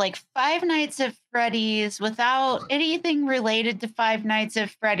 but like Five Nights at Freddy's without anything related to Five Nights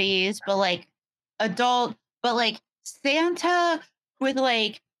at Freddy's, but like adult, but like Santa with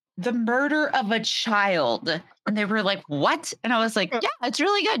like the murder of a child." And they were like, "What?" And I was like, "Yeah, it's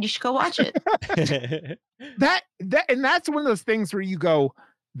really good. You should go watch it." And that's one of those things where you go,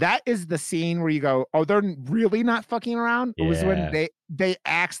 that is the scene where you go, oh, they're really not fucking around. It was when they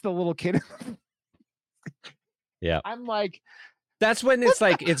axed the little kid. Yeah. I'm like, that's when it's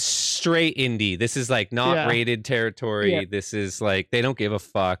like it's straight indie. This is like not rated territory. Yeah. This is like they don't give a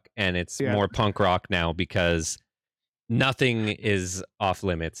fuck, and it's more punk rock now because nothing is off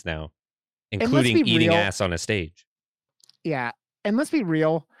limits now, including eating ass on a stage. Yeah, and let's be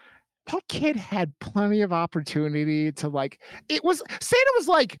real. That kid had plenty of opportunity to like. Santa was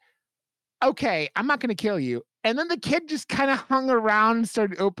like, okay, I'm not going to kill you, and then the kid just kind of hung around and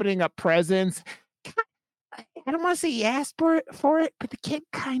started opening up presents. I don't want to say he asked for it, but the kid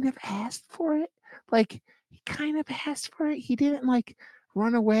kind of asked for it. Like, he kind of asked for it. He didn't like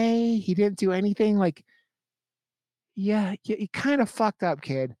run away. He didn't do anything. Like, yeah, you kind of fucked up,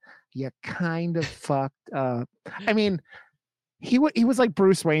 kid. You kind of fucked up. I mean, he was like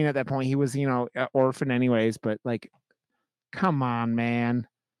Bruce Wayne at that point. He was, an orphan anyways, but like, come on, man.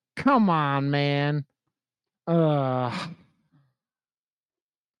 Come on, man. What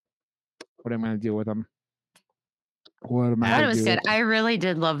am I going to do with him? What am I? I thought it was good. I really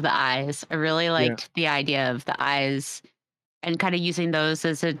did love the eyes. I really liked the idea of the eyes and kind of using those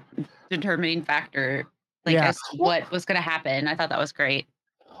as a determining factor, like as to what was going to happen. I thought that was great.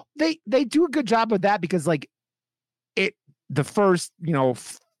 They do a good job of that because like the first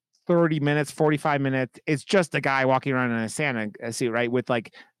 30 minutes, 45 minutes, it's just a guy walking around in a Santa suit, right? With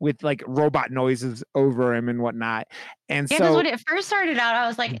robot noises over him and whatnot. And so because when it first started out, I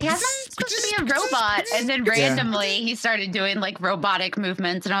was like, he's not supposed to be a robot. And then randomly he started doing like robotic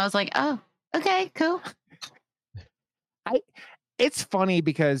movements. And I was like, oh, okay, cool. It's funny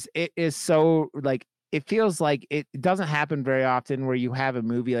because it is so like, it feels like it doesn't happen very often where you have a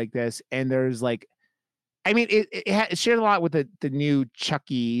movie like this and there's like, I mean, it shared a lot with the new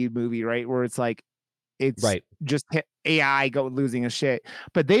Chucky movie, right? Where it's like, it's just AI losing a shit,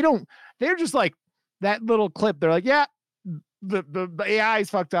 but they're just like that little clip. They're like, yeah, the AI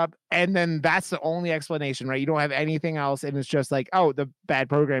is fucked up. And then that's the only explanation, right? You don't have anything else. And it's just like, oh, the bad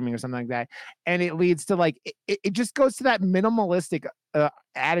programming or something like that. And it leads to like, it just goes to that minimalistic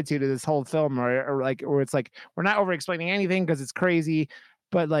attitude of this whole film or like, where it's like, we're not over explaining anything because it's crazy,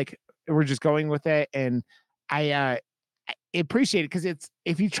 but like, we're just going with it. And I appreciate it because it's,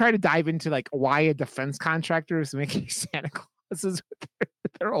 if you try to dive into like why a defense contractor is making Santa Clauses with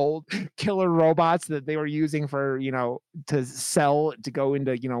their old killer robots that they were using for, to sell, to go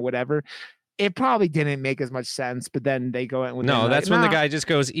into, whatever, it probably didn't make as much sense. But then they go in with that's when the guy just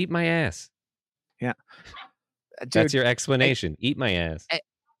goes, eat my ass. Yeah. Dude, that's your explanation. Eat my ass.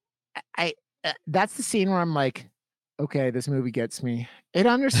 That's the scene where I'm like, okay, this movie gets me. It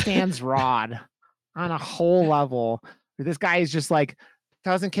understands Rod on a whole level. This guy is just like,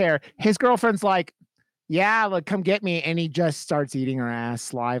 doesn't care. His girlfriend's like, yeah, like, come get me. And he just starts eating her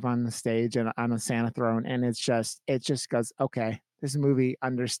ass live on the stage and on a Santa throne. And it just goes, okay, this movie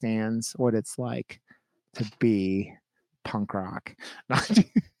understands what it's like to be punk rock.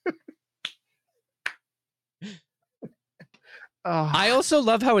 I also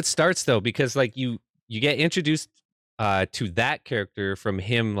love how it starts though, because like you get introduced to that character from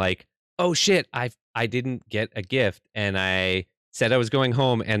him like, oh shit, I didn't get a gift and I said I was going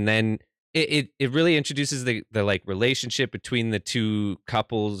home, and then it really introduces the like relationship between the two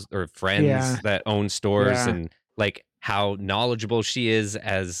couples or friends that own stores and like how knowledgeable she is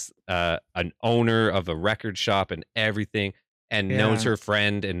as an owner of a record shop and everything, and knows her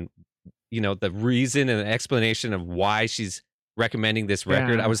friend, and the reason and the explanation of why she's recommending this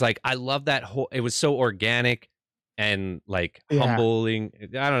record. I was like, I love that whole, it was so organic and like humbling.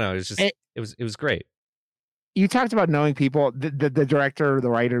 I don't know. It was just, it was great. You talked about knowing people. The director or the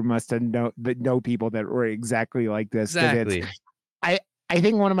writer must have know people that were exactly like this. Exactly. I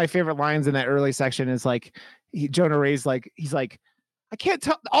think one of my favorite lines in that early section is like, Jonah Ray's like, he's like, I can't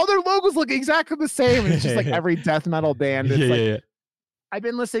tell, all their logos look exactly the same. And it's just like every death metal band. It's I've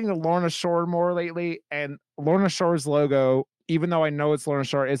been listening to Lorna Shore more lately, and Lorna Shore's logo, even though I know it's Lorna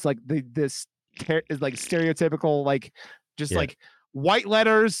Shore, is like this is like stereotypical, like just like white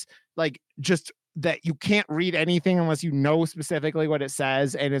letters, like just that you can't read anything unless you know specifically what it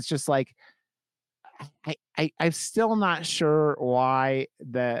says. And it's just like, I'm still not sure why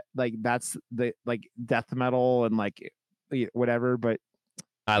that, like, that's the like death metal and like whatever, but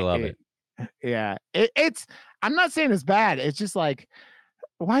I love it. Yeah. It's, I'm not saying it's bad. It's just like,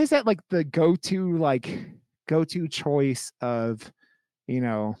 why is that like the go-to choice of,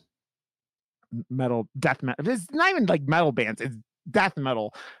 metal, death metal? It's not even like metal bands. It's death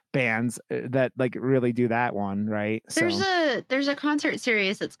metal bands that like really do that one, right? There's a concert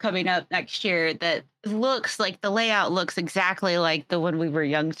series that's coming up next year that looks like the layout looks exactly like the When We Were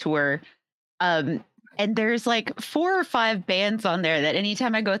Young tour. And there's like 4 or 5 bands on there that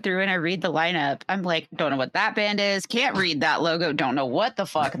anytime I go through and I read the lineup, I'm like, don't know what that band is, can't read that logo, don't know what the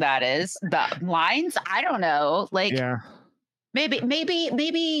fuck that is. The lines, I don't know. Like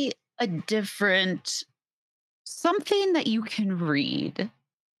maybe a different something that you can read.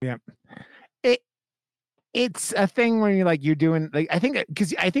 Yeah. It's a thing when you're doing like I think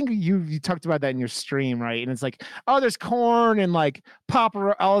you talked about that in your stream, right? And it's like, oh, there's Korn and like pop,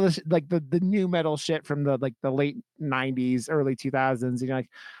 all this like the new metal shit from the like the late 90s, early 2000s, and you're like,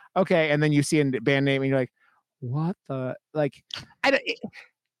 okay, and then you see a band name and you're like, what the like I don't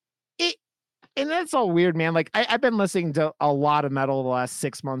it and that's all weird, man. Like I've been listening to a lot of metal the last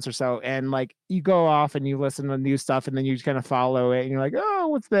 6 months or so, and like you go off and you listen to new stuff, and then you just kind of follow it, and you're like, oh,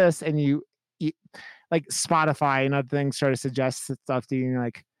 what's this? And you like Spotify and other things try to suggest stuff to you, and you're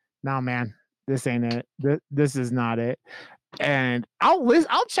like, no, man, this ain't it. This is not it. And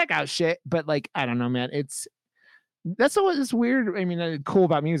I'll check out shit, but like I don't know, man. That's what's weird. I mean, cool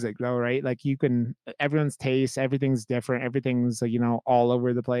about music though, right? Like you can everyone's taste, everything's different, everything's all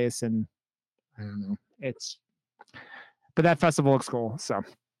over the place, and I don't know. But that festival looks cool. So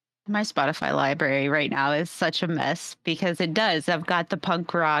my Spotify library right now is such a mess because it does. I've got the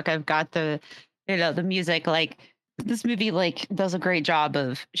punk rock, I've got the the music. Like this movie like does a great job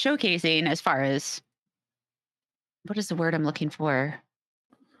of showcasing as far as what is the word I'm looking for?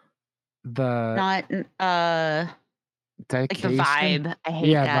 Not like the vibe. I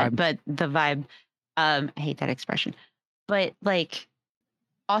hate that, vibe. But the vibe. I hate that expression. But like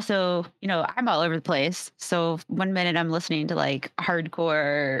also, I'm all over the place. So 1 minute I'm listening to like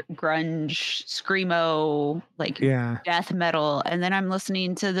hardcore, grunge, screamo, like death metal, and then I'm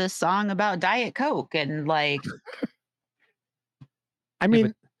listening to this song about Diet Coke and like. I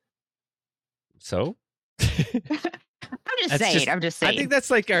mean, so. I'm just saying. I think that's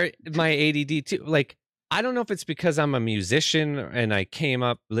like my ADD too. Like, I don't know if it's because I'm a musician and I came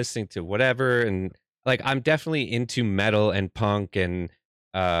up listening to whatever, and like I'm definitely into metal and punk and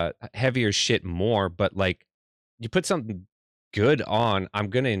heavier shit more, but like you put something good on, I'm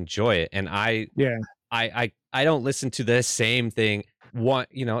gonna enjoy it. And I don't listen to the same thing.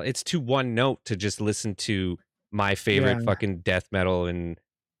 It's too one note to just listen to my favorite fucking death metal and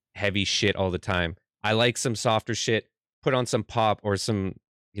heavy shit all the time. I like some softer shit, put on some pop or some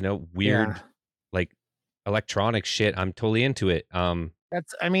weird like electronic shit. I'm totally into it.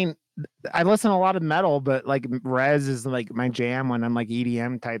 I listen to a lot of metal, but like Rez is like my jam when I'm like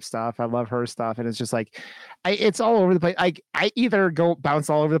EDM type stuff. I love her stuff, and it's just like it's all over the place. I either go bounce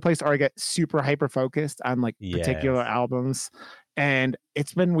all over the place or I get super hyper focused on like particular albums. And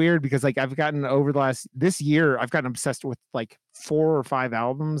it's been weird because like I've gotten over this year, I've gotten obsessed with like 4 or 5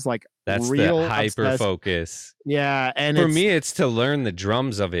 albums. Like that's real the hyper obsessed. Focus. Yeah, and for me, it's to learn the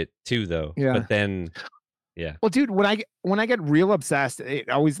drums of it too, though. Yeah, but then. Yeah. Well, dude, when I get real obsessed, it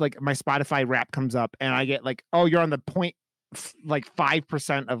always like my Spotify rap comes up and I get like, oh, you're on the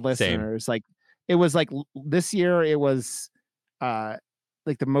 5% of listeners. Same. Like it was like this year it was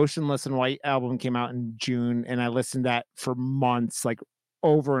like the Motionless in White album came out in June, and I listened to that for months, like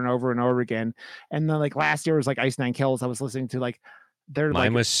over and over and over again. And then like last year was like Ice Nine Kills. I was listening to like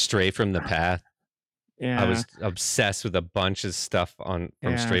mine was Stray from the Path. Yeah. I was obsessed with a bunch of stuff from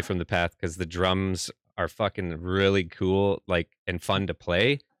Stray from the Path because the drums are fucking really cool, like, and fun to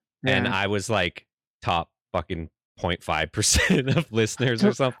play. And I was like top fucking 0.5% of listeners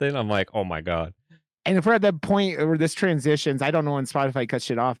or something. I'm like, oh my God. And if we're at that point where this transitions, I don't know when Spotify cuts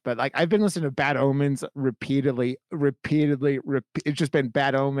shit off, but like I've been listening to Bad Omens repeatedly. It's just been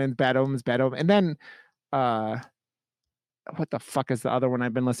Bad Omens. And then what the fuck is the other one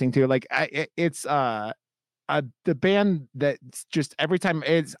I've been listening to? Like it's the band that's just every time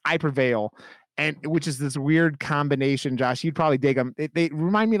it's I Prevail. And which is this weird combination, Josh. You'd probably dig them. They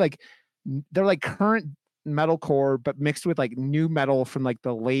remind me like they're like current metalcore, but mixed with like new metal from like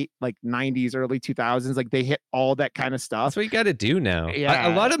the late like 90s, early 2000s. Like they hit all that kind of stuff. That's what you got to do now.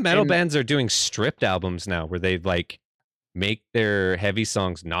 Yeah, a lot of metal bands are doing stripped albums now, where they like make their heavy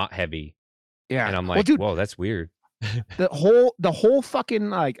songs not heavy. Yeah, and I'm like, well, dude, whoa, that's weird. the whole fucking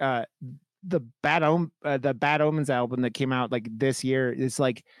like the Bad Omens album that came out like this year is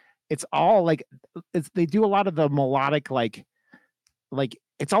like. It's all like they do a lot of the melodic like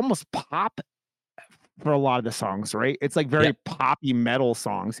it's almost pop for a lot of the songs, right? It's like very poppy metal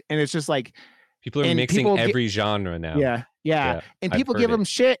songs, and it's just like people are mixing every genre now. Yeah. And people give them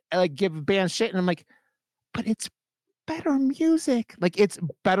shit, like give bands shit, and I'm like, but it's better music. Like it's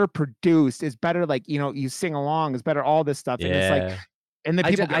better produced. It's better, like, you know, you sing along, it's better, all this stuff. And it's like, Yeah. and then I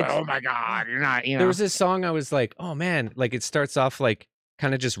people ju- I go, ju- oh my God, you're not, you there know. was this song I was like, oh man, like it starts off like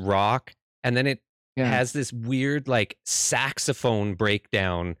kind of just rock, and then it Yeah. has this weird like saxophone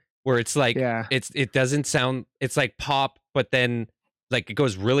breakdown where it's like Yeah. it doesn't sound, it's like pop, but then like it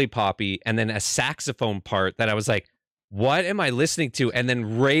goes really poppy, and then a saxophone part that I was like, what am I listening to? And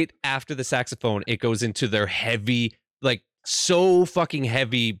then right after the saxophone, it goes into their heavy, like so fucking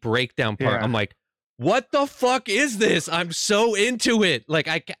heavy breakdown part. Yeah. I'm like, what the fuck is this? I'm so into it. Like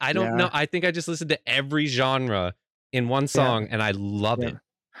I don't Yeah. know. I think I just listened to every genre in one song, and I love Yeah. it.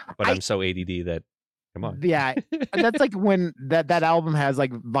 But I'm so ADD that, come on. Yeah. That's like when that album has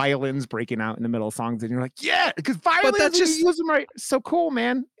like violins breaking out in the middle of songs, and you're like, yeah, because violins, that's when just- you use them right. So cool,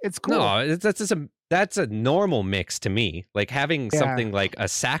 man. It's cool. No, that's just that's a normal mix to me. Like having Yeah. something like a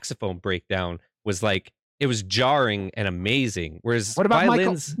saxophone breakdown was like, it was jarring and amazing. Whereas What about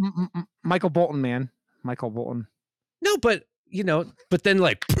violins, Michael Bolton, man? Michael Bolton. no, but you know, but then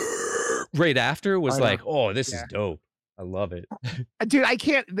like right after was I know. like, oh, this is Yeah. dope. I love it. Dude, I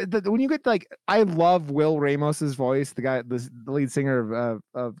can't. When you get like, I love Will Ramos's voice, the lead singer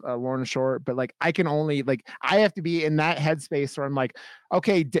of Lorna Shore, but like, I can only like, I have to be in that headspace where I'm like,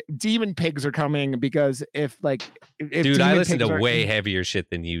 okay, Demon Pigs are coming, because if like, if Dude, I Demon listen Pigs to are- way heavier shit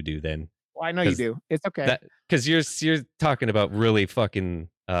than you do then. Well, I know you 'cause do. It's okay. Because you're talking about really fucking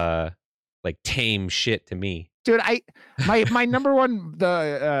like tame shit to me. Dude, my number one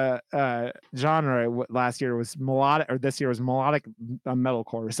genre last year was melodic, or this year was melodic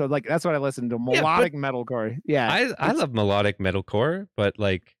metalcore. So like that's what I listened to, melodic metalcore. Yeah, I love melodic metalcore, but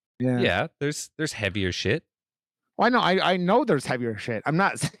like yeah. yeah, there's heavier shit. Well, I know there's heavier shit. I'm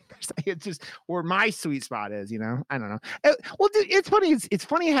not saying it's just where my sweet spot is. You know, I don't know. Well, dude, it's funny. It's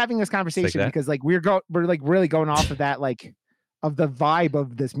funny having this conversation that? because like we're like really going off of that, like of the vibe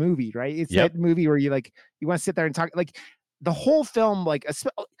of this movie, right? It's Yep. that movie where you like you want to sit there and talk, like the whole film, like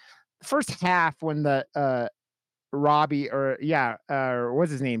first half when the Robbie or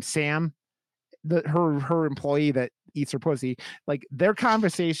what's his name, Sam, her employee that eats her pussy, like their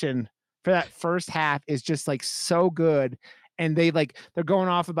conversation for that first half is just like so good, and they're going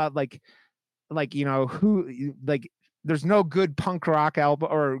off about like you know who, like there's no good punk rock album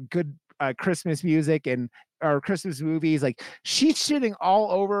or good Christmas music or Christmas movies. Like she's shitting all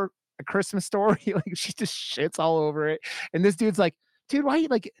over A Christmas Story. Like she just shits all over it. And this dude's like, dude, why you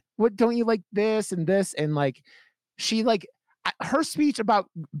like, what don't you like this and this? And like, she like her speech about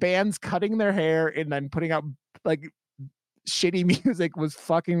bands cutting their hair and then putting out like shitty music was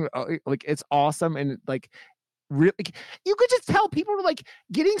fucking like, it's awesome. And like, really, you could just tell people were like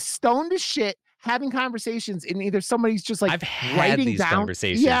getting stoned as shit, having conversations, and either somebody's just like I've had writing these down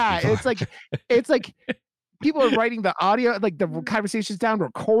conversations. Yeah, before. it's like people are writing the audio, like the conversations down,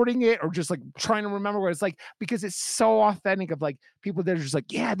 recording it, or just like trying to remember what it's like, because it's so authentic of like people that are just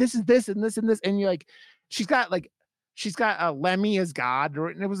like, yeah, this is this and this and this, and you're like, she's got a Lemmy as God,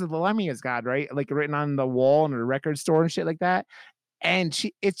 and it was a Lemmy as God, right? Like written on the wall in a record store and shit like that. And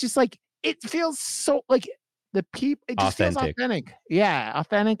it's just like, it feels so like the people, it just feels authentic. Yeah,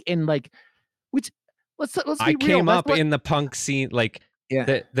 authentic. And like, which let's be I real. came up in the punk scene, like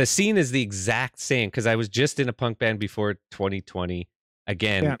yeah. the scene is the exact same, because I was just in a punk band before 2020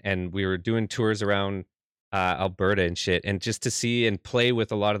 again, and we were doing tours around Alberta and shit, and just to see and play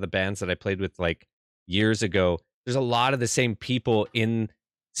with a lot of the bands that I played with like years ago, there's a lot of the same people in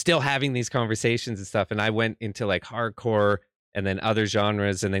still having these conversations and stuff. And I went into like hardcore and then other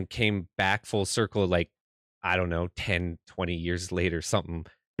genres, and then came back full circle like, I don't know, 10 20 years later something.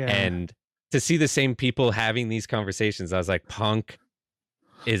 And to see the same people having these conversations, I was like, punk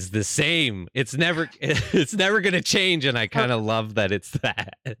is the same. It's never going to change, and I kind of love that it's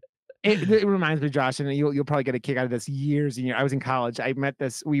that. It reminds me, Josh, and you'll probably get a kick out of this. Years and years, I was in college. I met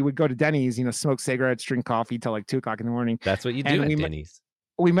this. We would go to Denny's, you know, smoke cigarettes, drink coffee till like 2 o'clock in the morning. That's what you do at Denny's.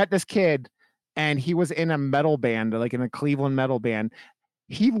 We met this kid, and he was in a metal band, like in a Cleveland metal band.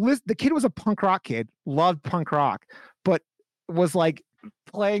 The kid was a punk rock kid, loved punk rock, but was like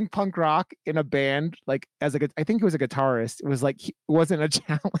playing punk rock in a band, like as I think he was a guitarist. It was like, it wasn't a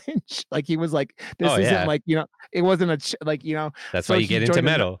challenge. Like he was like, this isn't like, you know, it wasn't like, you know. That's why you get into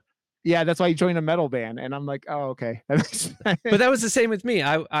metal. Yeah, that's why you joined a metal band. And I'm like, oh, okay. But that was the same with me.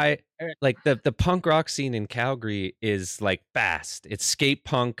 I like the punk rock scene in Calgary is like fast. It's skate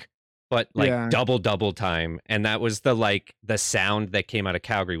punk, but like double time. And that was the sound that came out of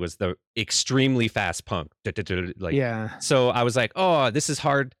Calgary was the extremely fast punk. Like, yeah. So I was like, oh, this is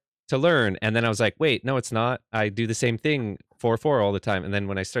hard to learn. And then I was like, wait, no, it's not. I do the same thing 4/4 all the time. And then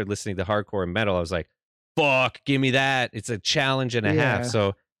when I started listening to hardcore and metal, I was like, fuck, give me that. It's a challenge and a half. Yeah.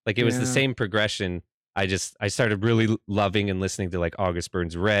 So like it was the Yeah. same progression. I started really loving and listening to like August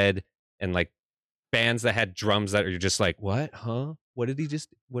Burns Red and like bands that had drums that are just like, what? Huh? What did he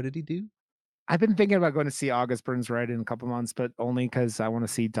do? I've been thinking about going to see August Burns Red in a couple months, but only because I want to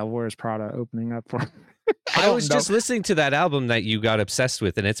see Devil Wears Prada opening up for. I was just listening to that album that you got obsessed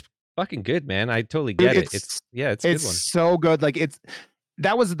with, and it's fucking good, man. I totally get it. It's a good one. So good. Like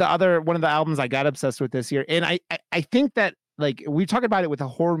that was the other one of the albums I got obsessed with this year, and I think that like we talk about it with the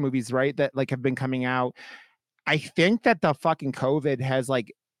horror movies, right? That like have been coming out. I think that the fucking COVID has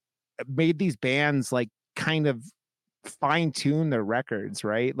like made these bands like kind of fine tune their records,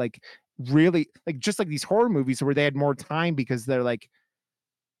 right? Like really, like just like these horror movies where they had more time because they're like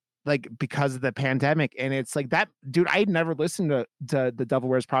because of the pandemic, and it's like that, dude. I'd never listened to the Devil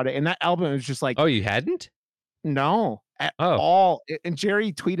Wears Prada, and that album was just like, oh, you hadn't? No, at all. And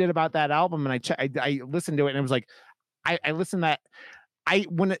Jerry tweeted about that album, and I listened to it, and it was like, I listened to that.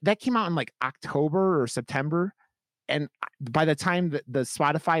 When that came out in like October or September, and by the time the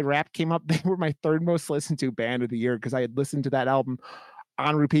Spotify Wrapped came up, they were my third most listened to band of the year because I had listened to that album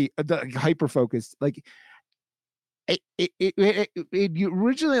on repeat. The Hyper Focus, like it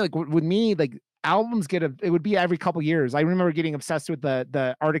originally, like with me, like albums it would be every couple years. I remember getting obsessed with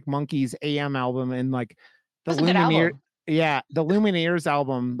the Arctic Monkeys AM album and like the Lumineers. Yeah, the Lumineers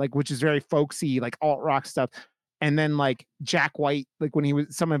album, like which is very folksy, like alt rock stuff. And then like Jack White, like when he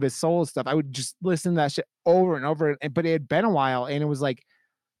was some of his soul stuff, I would just listen to that shit over and over. But it had been a while, and it was like,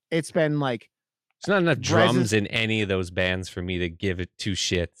 it's been like, there's not enough drums in any of those bands for me to give it two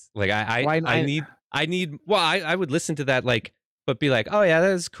shits. Like I need. Well, I would listen to that like, but be like, oh yeah,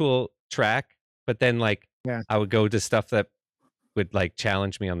 that's a cool track. But then like, I would go to stuff that would like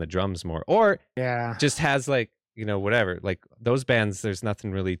challenge me on the drums more, or just has like, you know, whatever, like those bands, there's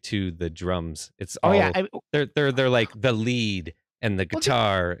nothing really to the drums. It's all they're like the lead and the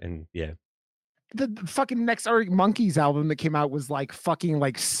guitar and the fucking next Arctic Monkeys album that came out was like fucking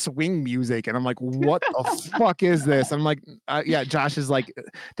like swing music, and I'm like, what the fuck is this? I'm like, Josh is like,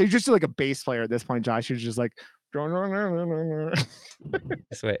 they're just like a bass player at this point. Josh is just like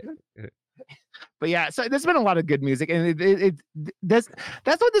but yeah, so there's been a lot of good music, and that's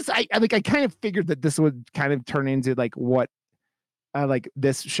what this I kind of figured that this would kind of turn into like what like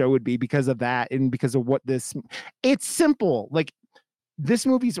this show would be because of that, and because of what it's simple. Like this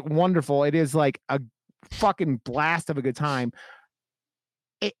movie's wonderful. It is like a fucking blast of a good time.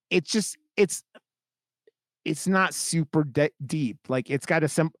 It's not super deep. Like it's got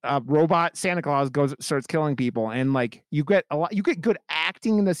a robot Santa Claus starts killing people, and like you get good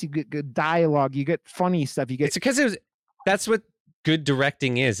acting in this, you get good dialogue, you get funny stuff, it's because that's what good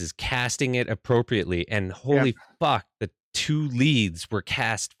directing is casting it appropriately. And holy fuck, the two leads were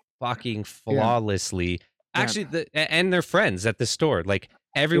cast fucking flawlessly. Actually, and they're friends at the store. Like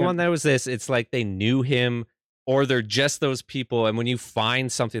everyone that was it's like they knew him, or they're just those people. And when you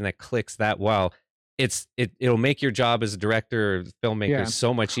find something that clicks that well, it'll make your job as a director or filmmaker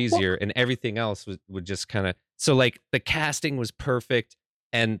so much easier, and everything else would just kind of. So like the casting was perfect,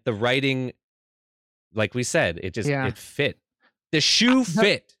 and the writing, like we said, it fit. The shoe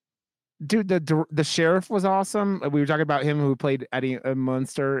fit. Dude, the sheriff was awesome. We were talking about him who played Eddie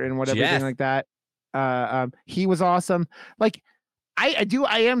Munster and whatever thing like that. He was awesome. Like I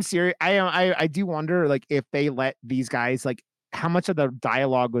am serious. I do wonder like if they let these guys, like how much of the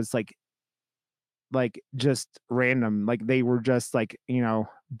dialogue was like just random, like they were just like, you know,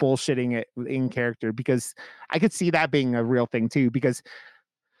 bullshitting it in character, because I could see that being a real thing too, because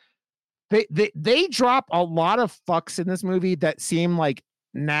they drop a lot of fucks in this movie that seem like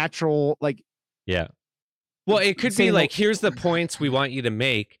natural, like well, it could be like, here's the points we want you to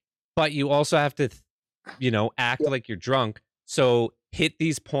make, but you also have to, you know, act like you're drunk, so hit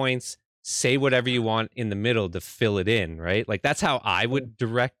these points, say whatever you want in the middle to fill it in, right? Like that's how I would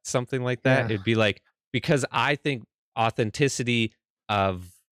direct something like that. It'd be like, because I think authenticity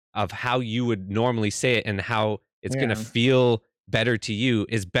of how you would normally say it and how it's going to feel better to you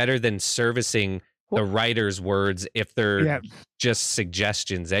is better than servicing the writer's words if they're just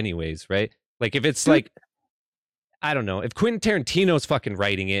suggestions anyways, right? Like if it's like, I don't know, if Quentin Tarantino's fucking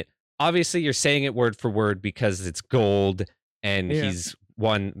writing it, obviously you're saying it word for word because it's gold and he's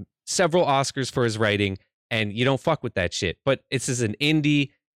won several Oscars for his writing, and you don't fuck with that shit. But it's as an indie,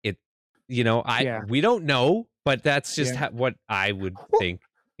 you know, we don't know, but that's just what I would think,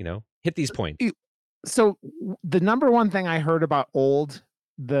 you know, hit these points. So the number one thing I heard about Old,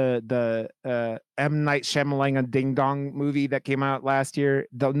 the M. Night Shyamalan Ding Dong movie that came out last year,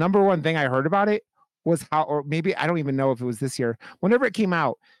 the number one thing I heard about it was how, or maybe I don't even know if it was this year, whenever it came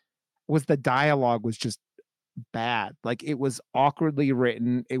out, was the dialogue was just bad. Like it was awkwardly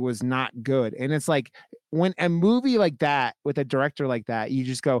written. It was not good. And it's like when a movie like that with a director like that, you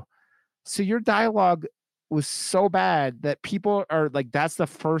just go, so your dialogue was so bad that people are like, that's the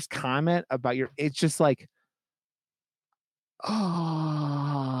first comment about your, it's just like, oh,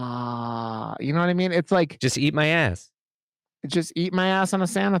 you know what I mean? It's like, just eat my ass. Just eat my ass on a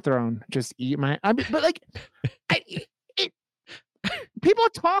Santa throne. Just eat my, I mean, but like, people are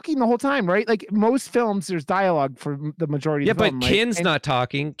talking the whole time, right? Like most films, there's dialogue for the majority of the film. Yeah, but Kin's not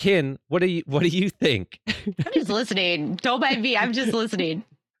talking. Kin, what do you think? I'm just listening. Don't mind me. I'm just listening.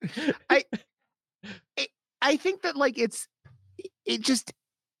 I think that like it just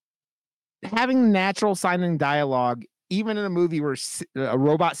having natural signing dialogue, even in a movie where a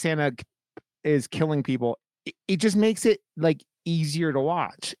robot Santa is killing people, it just makes it like easier to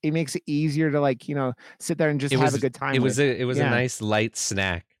watch. It makes it easier to like, you know, sit there and just have a good time. It was a nice light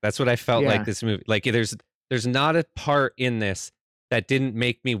snack. That's what I felt like this movie. Like there's not a part in this that didn't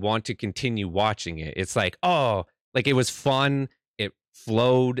make me want to continue watching it. It's like, oh, like it was fun. It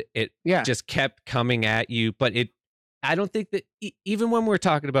flowed. It just kept coming at you. But I don't think that even when we're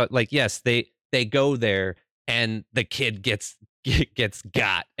talking about like, yes, they go there and the kid gets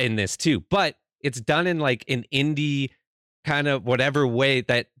got in this too, but it's done in like an indie kind of whatever way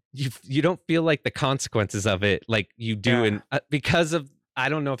that you don't feel like the consequences of it like you do in because of, I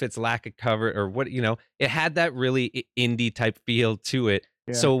don't know if it's lack of cover or what, you know, it had that really indie type feel to it.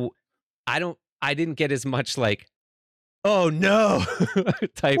 So I didn't get as much like, oh no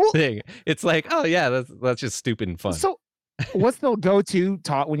type thing. It's like, oh yeah, that's just stupid and fun. So what's the go-to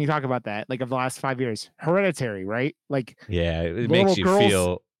talk when you talk about that, like of the last 5 years? Hereditary, right? Like it makes you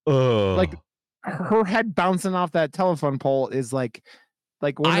feel like her head bouncing off that telephone pole is like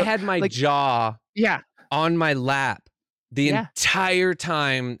I had my jaw on my lap the entire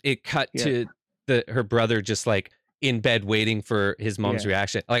time it cut to her brother just like in bed waiting for his mom's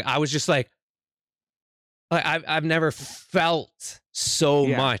reaction. Like I was just like I've never felt so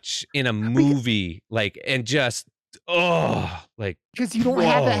much in a movie like and just like because you don't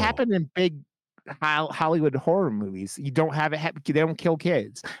have that happen in big Hollywood horror movies. You don't have it happen. They don't kill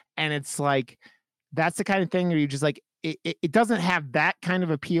kids, and it's like that's the kind of thing where you just like it doesn't have that kind of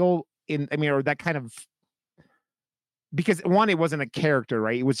appeal or that kind of, because one, it wasn't a character,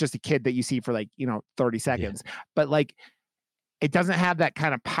 right? It was just a kid that you see for like 30 seconds, but like it doesn't have that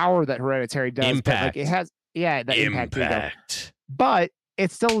kind of power that Hereditary does. Impact. But like it has that impact. But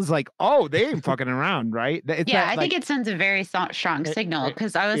it still is like, oh, they ain't fucking around, right? I think it sends a very strong signal,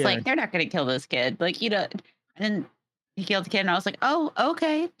 because I was like, they're not going to kill this kid. Like, and then he killed the kid, and I was like, oh,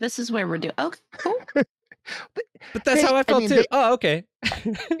 okay, this is where we're doing. Okay, cool. But that's how I felt too. Oh, okay.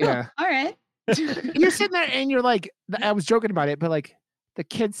 Yeah. All right. You're sitting there and you're like, I was joking about it, but like the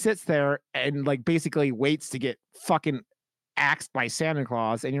kid sits there and like basically waits to get fucking axed by Santa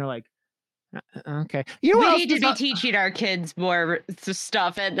Claus, and you're like, okay. We need to be teaching our kids more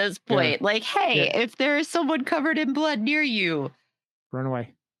stuff at this point. Like, hey, if there is someone covered in blood near you, run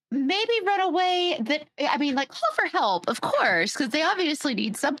away. Maybe run away. Like call for help, of course, because they obviously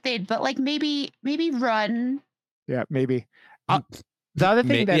need something. But like maybe run. Yeah, maybe. The other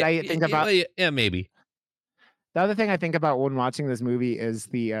thing that I think about, maybe. The other thing I think about when watching this movie is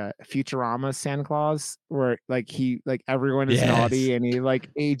the Futurama Santa Claus, where like everyone is naughty, and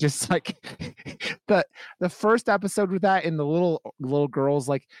he just like the first episode with that, and the little girl's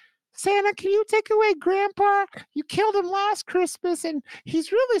like, Santa, can you take away Grandpa? You killed him last Christmas, and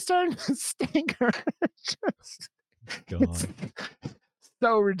he's really starting to stink her. It's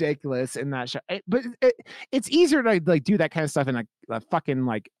so ridiculous in that show. But it's easier to like do that kind of stuff in a fucking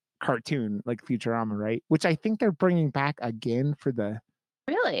like cartoon like Futurama, right? Which I think they're bringing back again for the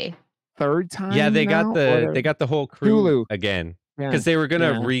third time. Yeah, they got the whole crew Hulu again, because they were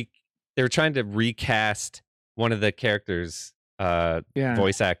gonna they were trying to recast one of the characters,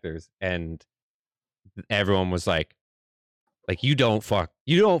 voice actors, and everyone was like you don't fuck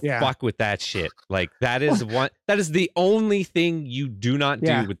with that shit. Like that is the only thing you do not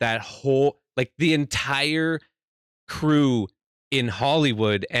do with that whole, like the entire crew in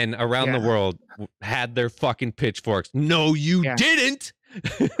Hollywood and around the world had their fucking pitchforks. No, you didn't.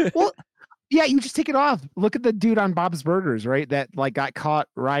 Well, yeah, you just take it off. Look at the dude on Bob's Burgers, right? That like got caught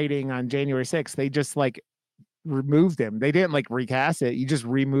rioting on January 6th. They just like removed him. They didn't like recast it. You just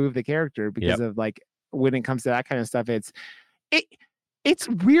remove the character because of like when it comes to that kind of stuff, it's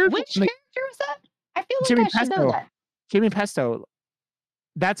weird. Which character was that? I feel like Jimmy I should Pesto. know that. Jimmy Pesto.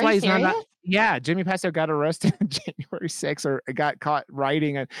 That's why he's not. Yeah, Jimmy Pesto got arrested on January 6th, or got caught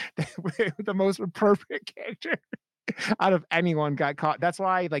writing the most appropriate character. out of anyone got caught. That's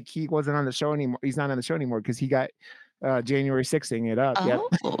why like he wasn't on the show anymore. He's not on the show anymore because he got January 6ing it up.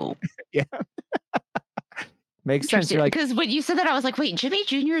 Oh. Yep. Yeah. Makes sense. You're like, because when you said that, I was like, wait, Jimmy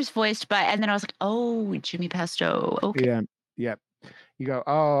Jr. is voiced by, and then I was like, oh, Jimmy Pesto. Okay. yeah, yep. You go,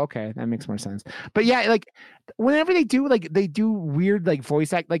 oh, okay, that makes more sense. But yeah, like whenever they do weird like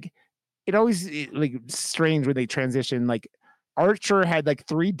voice act, like it always like strange when they transition. Like Archer had like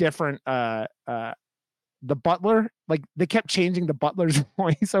 3 different the butler, like they kept changing the butler's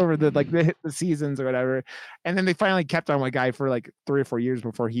voice over the seasons or whatever, and then they finally kept on one guy for like 3 or 4 years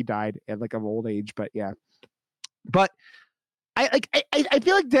before he died at like of old age. But yeah, but I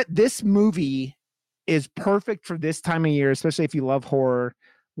feel like that this movie is perfect for this time of year, especially if you love horror,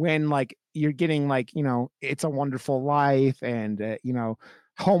 when like you're getting like, It's a Wonderful Life and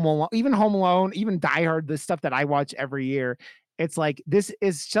Home Alone, even Die Hard, the stuff that I watch every year. It's like this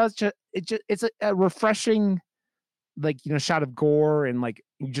is it's a refreshing shot of gore and like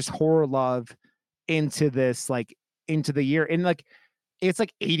just horror love into this into the year. And like it's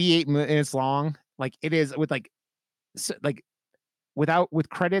like 88 minutes long. Like it is with with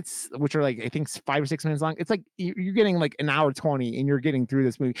credits, which are like I think 5 or 6 minutes long. It's like you're getting like an hour 20 and you're getting through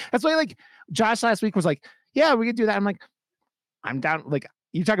this movie. That's why like Josh last week was like, yeah, we could do that. I'm like, I'm down. Like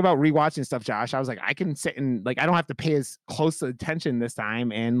you talk about rewatching stuff, Josh. I was like, I can sit and like I don't have to pay as close attention this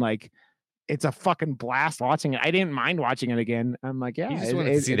time, and like it's a fucking blast watching it. I didn't mind watching it again. I'm like, yeah, you just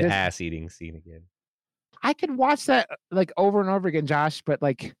wanted to see the ass eating scene again. I could watch that like over and over again, Josh, but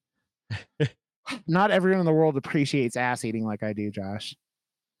like not everyone in the world appreciates ass eating like I do, Josh.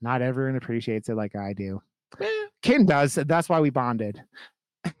 Not everyone appreciates it like I do. Ken does. That's why we bonded.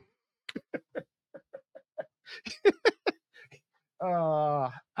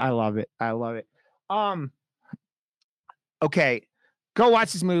 I love it. I love it. Okay, go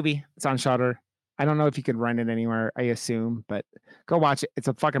watch this movie. It's on Shudder. I don't know if you can rent it anywhere, I assume, but go watch it. It's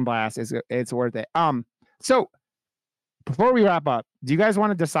a fucking blast. It's worth it. So before we wrap up, do you guys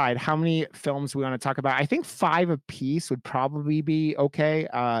want to decide how many films we want to talk about? I think 5 apiece would probably be okay.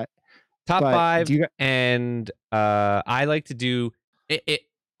 Top 5, and I like to do it.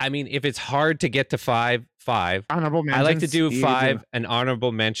 I mean, if it's hard to get to 5, honorable mentions. I like to do 5, an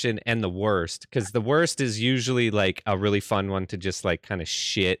honorable mention, and the worst, because the worst is usually like a really fun one to just like kind of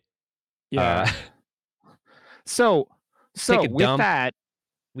shit. Yeah. So with dump. that,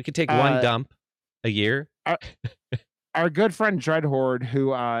 we could take one dump a year. Our good friend Dreadhorde,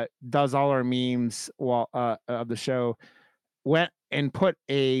 who does all our memes of the show, went and put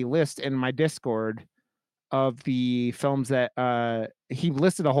a list in my Discord of the films that he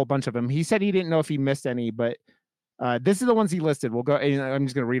listed a whole bunch of them. He said he didn't know if he missed any, but this is the ones he listed. We'll go. I'm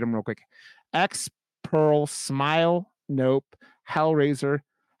just gonna read them real quick. X, Pearl, Smile, Nope, Hellraiser,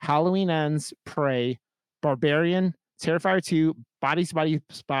 Halloween Ends, Prey, Barbarian, Terrifier 2, Bodies,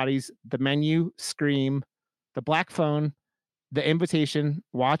 The Menu, Scream, The Black Phone, The Invitation,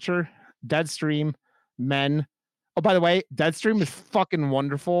 Watcher, Deadstream, Men. Oh, by the way, Deadstream is fucking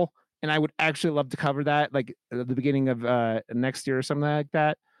wonderful, and I would actually love to cover that like at the beginning of next year or something like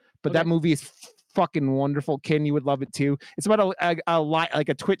that. But that movie is fucking wonderful. Ken, you would love it too. It's about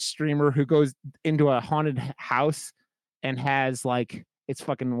a Twitch streamer who goes into a haunted house and has like it's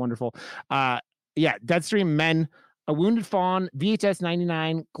fucking wonderful. Yeah, Deadstream, Men, A Wounded Fawn, VHS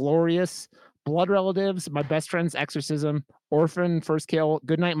 99, Glorious, Blood Relatives, My Best Friend's Exorcism, Orphan, First Kill,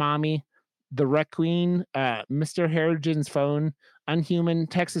 Goodnight Mommy, The Wreck Queen, Mr. Harrigan's Phone, Unhuman,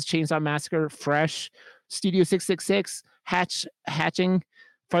 Texas Chainsaw Massacre, Fresh, Studio 666, Hatching,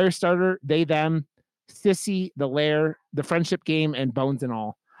 Firestarter, They Them, Sissy, The Lair, The Friendship Game, and Bones and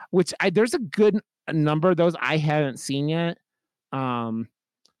All. Which there's a good number of those I haven't seen yet.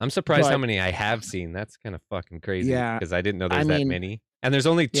 I'm surprised how many I have seen. That's kind of fucking crazy. Yeah, because I didn't know there's that many. And there's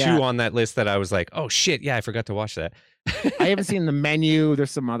only 2 on that list that I was like, oh shit, yeah, I forgot to watch that. I haven't seen The Menu. There's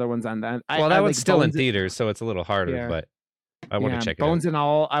some other ones on that. Well, that one's still in theaters, so it's a little harder, but I want to check it out. Bones and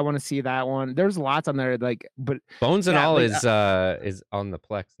All, I want to see that one. There's lots on there, but Bones and All is on the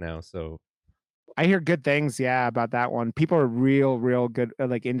Plex now, so I hear good things, about that one. People are real good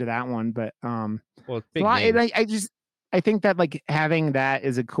like into that one, but well, it's big I think that like having that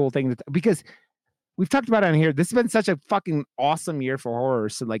is a cool thing because we've talked about it on here. This has been such a fucking awesome year for horror.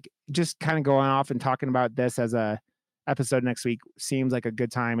 So like just kind of going off and talking about this as a episode next week seems like a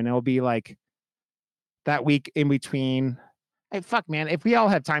good time. And it'll be like that week in between. Hey, fuck, man. If we all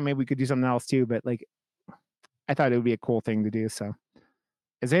have time, maybe we could do something else too. But like, I thought it would be a cool thing to do. So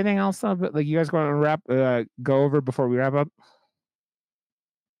is there anything else but like you guys want to go over before we wrap up?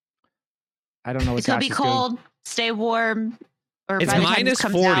 I don't know. It's going to be cold. Stay warm. Or it's minus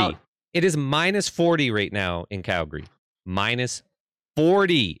 40. It is minus 40 right now in Calgary. Minus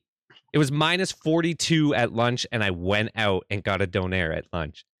 40. It was minus 42 at lunch, and I went out and got a Donair at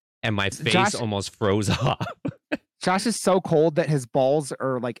lunch, and my face almost froze off. Josh is so cold that his balls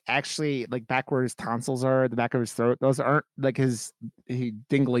are like actually like back where his tonsils are, the back of his throat. Those aren't like his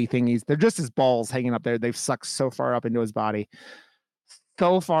dingly thingies. They're just his balls hanging up there. They've sucked so far up into his body.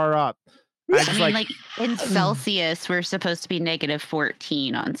 So far up. I mean, like in Celsius, we're supposed to be negative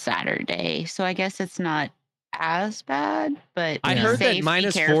 14 on Saturday. So I guess it's not as bad, but I heard that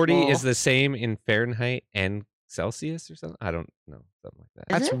minus 40 is the same in Fahrenheit and Celsius or something. I don't know, something like that.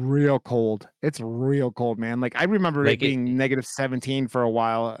 That's real cold. It's real cold, man. Like I remember it being negative 17 for a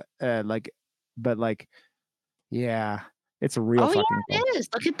while. But yeah, it's a real fucking cold. It is.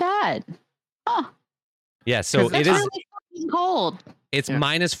 Look at that. Oh. Yeah, so it is really fucking cold. It's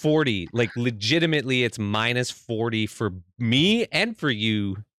minus 40. Like legitimately, it's minus 40 for me and for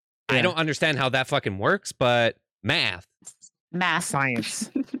you. Yeah. I don't understand how that fucking works, but math,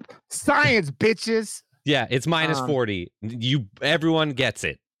 science, science, bitches. Yeah, it's minus 40. Everyone gets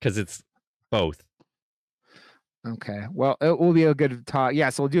it because it's both. Okay, well, it will be a good talk. Yeah,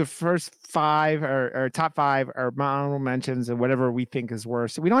 so we'll do first 5 or top 5 or honorable mentions and whatever we think is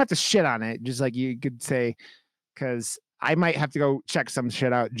worse. We don't have to shit on it. Just like you could say, because I might have to go check some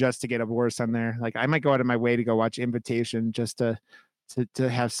shit out just to get a worse on there. Like I might go out of my way to go watch Invitation just to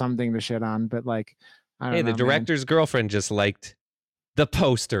have something to shit on. But like, I don't know, the director's girlfriend just liked the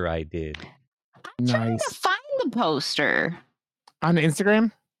poster I did. I'm trying to find the poster on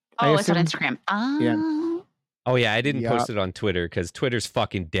Instagram. Oh, it's on Instagram. Yeah. Oh yeah, I didn't post it on Twitter because Twitter's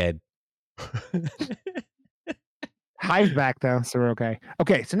fucking dead. Hive's back though, so we're okay.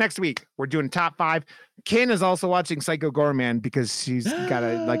 Okay, so next week we're doing top 5. Ken is also watching Psycho Goreman because she's got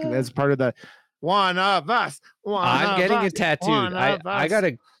to like as part of the one of us. I'm getting it tattooed. I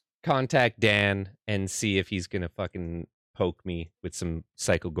gotta contact Dan and see if he's gonna fucking poke me with some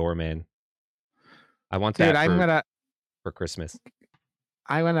Psycho Goreman. I want that for Christmas.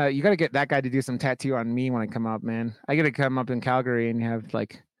 You gotta get that guy to do some tattoo on me when I come up, man. I gotta come up in Calgary and have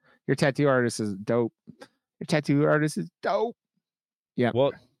like your tattoo artist is dope. Your tattoo artist is dope. Yeah.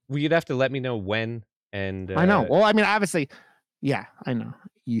 Well, you'd have to let me know when and I know. Well, I mean, obviously, yeah, I know.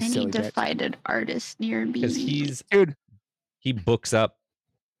 I need to find an artist near me. Because he books up.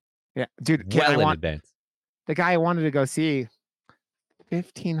 Yeah, dude. Well in advance. The guy I wanted to go see,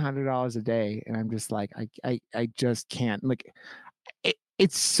 $1,500 a day, and I'm just like, I just can't. Like,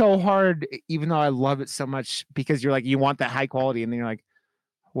 it's so hard, even though I love it so much, because you're like, you want that high quality, and then you're like,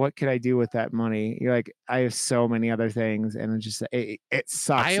 what could I do with that money? You're like, I have so many other things, and it's just it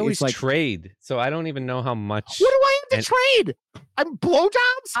sucks. I always trade, so I don't even know how much. What do I have to trade? I'm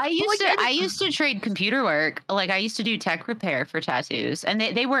blowjobs. I used to trade computer work. Like I used to do tech repair for tattoos, and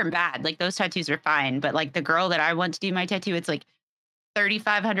they weren't bad. Like those tattoos are fine, but like the girl that I want to do my tattoo, it's like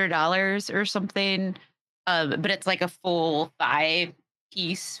 $3,500 or something. But it's like a full thigh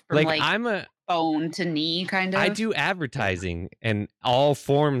piece from like I'm a bone to knee kind of. I do advertising and all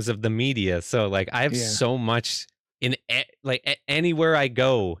forms of the media, so like I have so much in anywhere I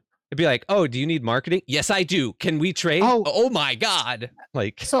go. It'd be like, oh, do you need marketing? Yes, I do. Can we trade? Oh my god!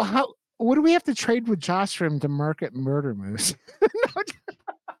 Like, so what do we have to trade with Josh for him to market Murder Moose? What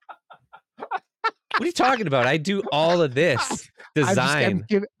are you talking about? I do all of this design.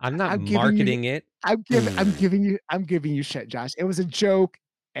 I'm not marketing it. I'm giving you shit, Josh. It was a joke,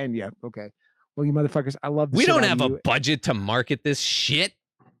 and yeah, okay. Well, you motherfuckers, I love. We don't have a budget to market this shit.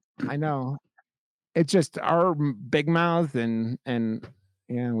 I know. It's just our big mouth and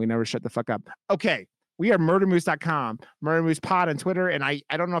yeah, we never shut the fuck up. Okay, we are murdermoose.com, Murder Moose Pod on Twitter, and I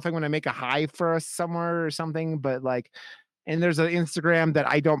don't know if I'm going to make a hive for us somewhere or something, but like, and there's an Instagram that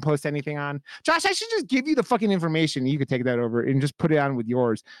I don't post anything on. Josh, I should just give you the fucking information. You could take that over and just put it on with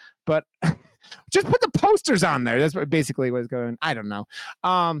yours, but just put the posters on there. That's basically what's going. I don't know.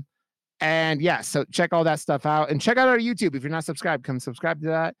 And yeah, so check all that stuff out and check out our YouTube. If you're not subscribed, come subscribe to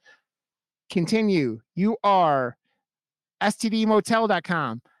that. Continue. You are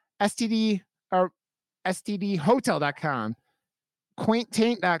stdmotel.com, stdhotel.com,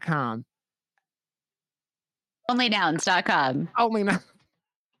 quainttaint.com, onlynouns.com,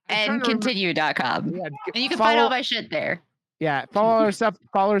 and continue.com. Yeah, and you can find all my shit there. Yeah, follow her stuff,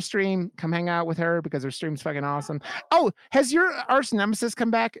 follow her stream, come hang out with her because her stream's fucking awesome. Oh, has your arch nemesis come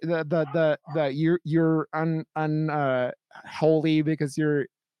back? You're unholy because you're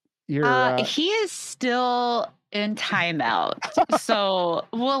he is still in timeout. So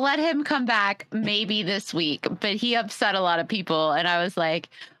we'll let him come back maybe this week, but he upset a lot of people, and I was like,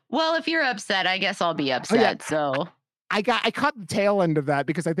 well, if you're upset, I guess I'll be upset. So I caught the tail end of that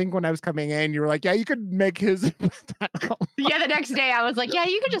because I think when I was coming in, you were like, yeah, you could make his. Yeah, the next day I was like, yeah,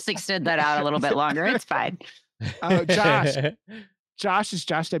 you could just extend that out a little bit longer. It's fine. Josh is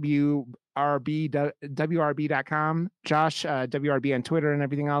Josh WRB.com. Josh WRB on Twitter and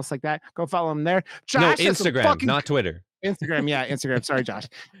everything else like that. Go follow him there. Josh no, Instagram, not Twitter. Instagram, yeah, Instagram. Sorry, Josh.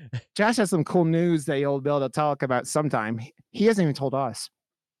 Josh has some cool news that he'll be able to talk about sometime. He hasn't even told us.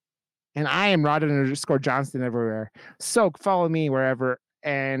 And I am Rodden_Johnston everywhere. So follow me wherever.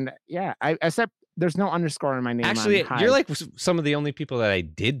 And yeah, except there's no underscore in my name. Actually, you're like some of the only people that I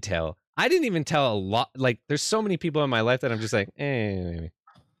did tell. I didn't even tell a lot. Like, there's so many people in my life that I'm just like, maybe.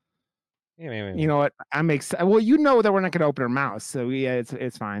 You know what? Well, you know that we're not going to open our mouths, so yeah,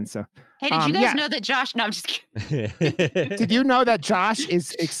 it's fine. So, hey, did you guys know that Josh? No, I'm just kidding. Did you know that Josh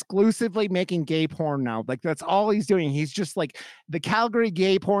is exclusively making gay porn now? Like, that's all he's doing. He's just like, the Calgary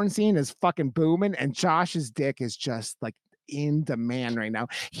gay porn scene is fucking booming, and Josh's dick is just like in demand right now.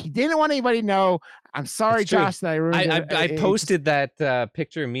 He didn't want anybody to know. I'm sorry, Josh, that I ruined it. I posted that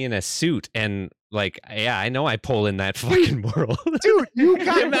picture of me in a suit, and like, yeah, I know I pull in that fucking world. Dude, you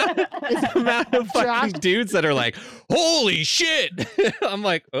got the amount of fucking dudes that are like, holy shit. I'm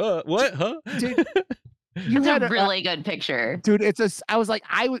like, what? Huh? Dude, you had a really good picture. Dude, I was like,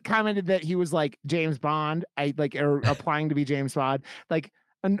 I commented that he was like James Bond. Or applying to be James Bond. Like,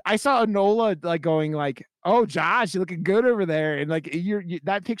 and I saw Enola like going like, "Oh, Josh, you're looking good over there," and like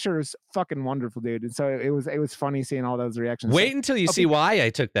that picture is fucking wonderful, dude. And so it was funny seeing all those reactions. Wait until you see why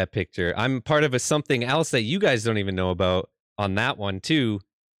I took that picture. I'm part of something else that you guys don't even know about on that one too.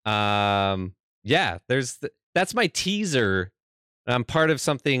 Yeah, that's my teaser. I'm part of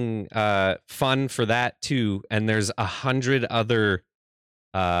something fun for that too, and there's 100 other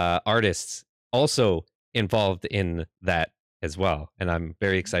artists also involved in that as well, and I'm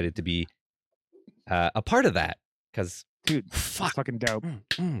very excited to be a part of that because, dude, fucking dope.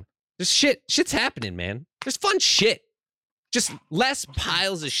 There's shit's happening, man. There's fun shit. Just less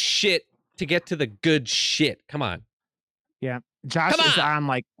piles of shit to get to the good shit. Come on. Yeah, Josh is on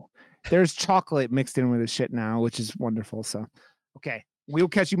like, there's chocolate mixed in with his shit now, which is wonderful. So, okay, we'll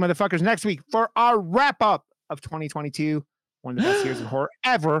catch you motherfuckers next week for our wrap up of 2022, one of the best years of horror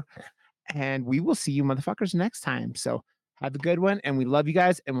ever, and we will see you motherfuckers next time. So. Have a good one, and we love you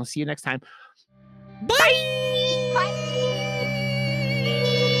guys, and we'll see you next time. Bye!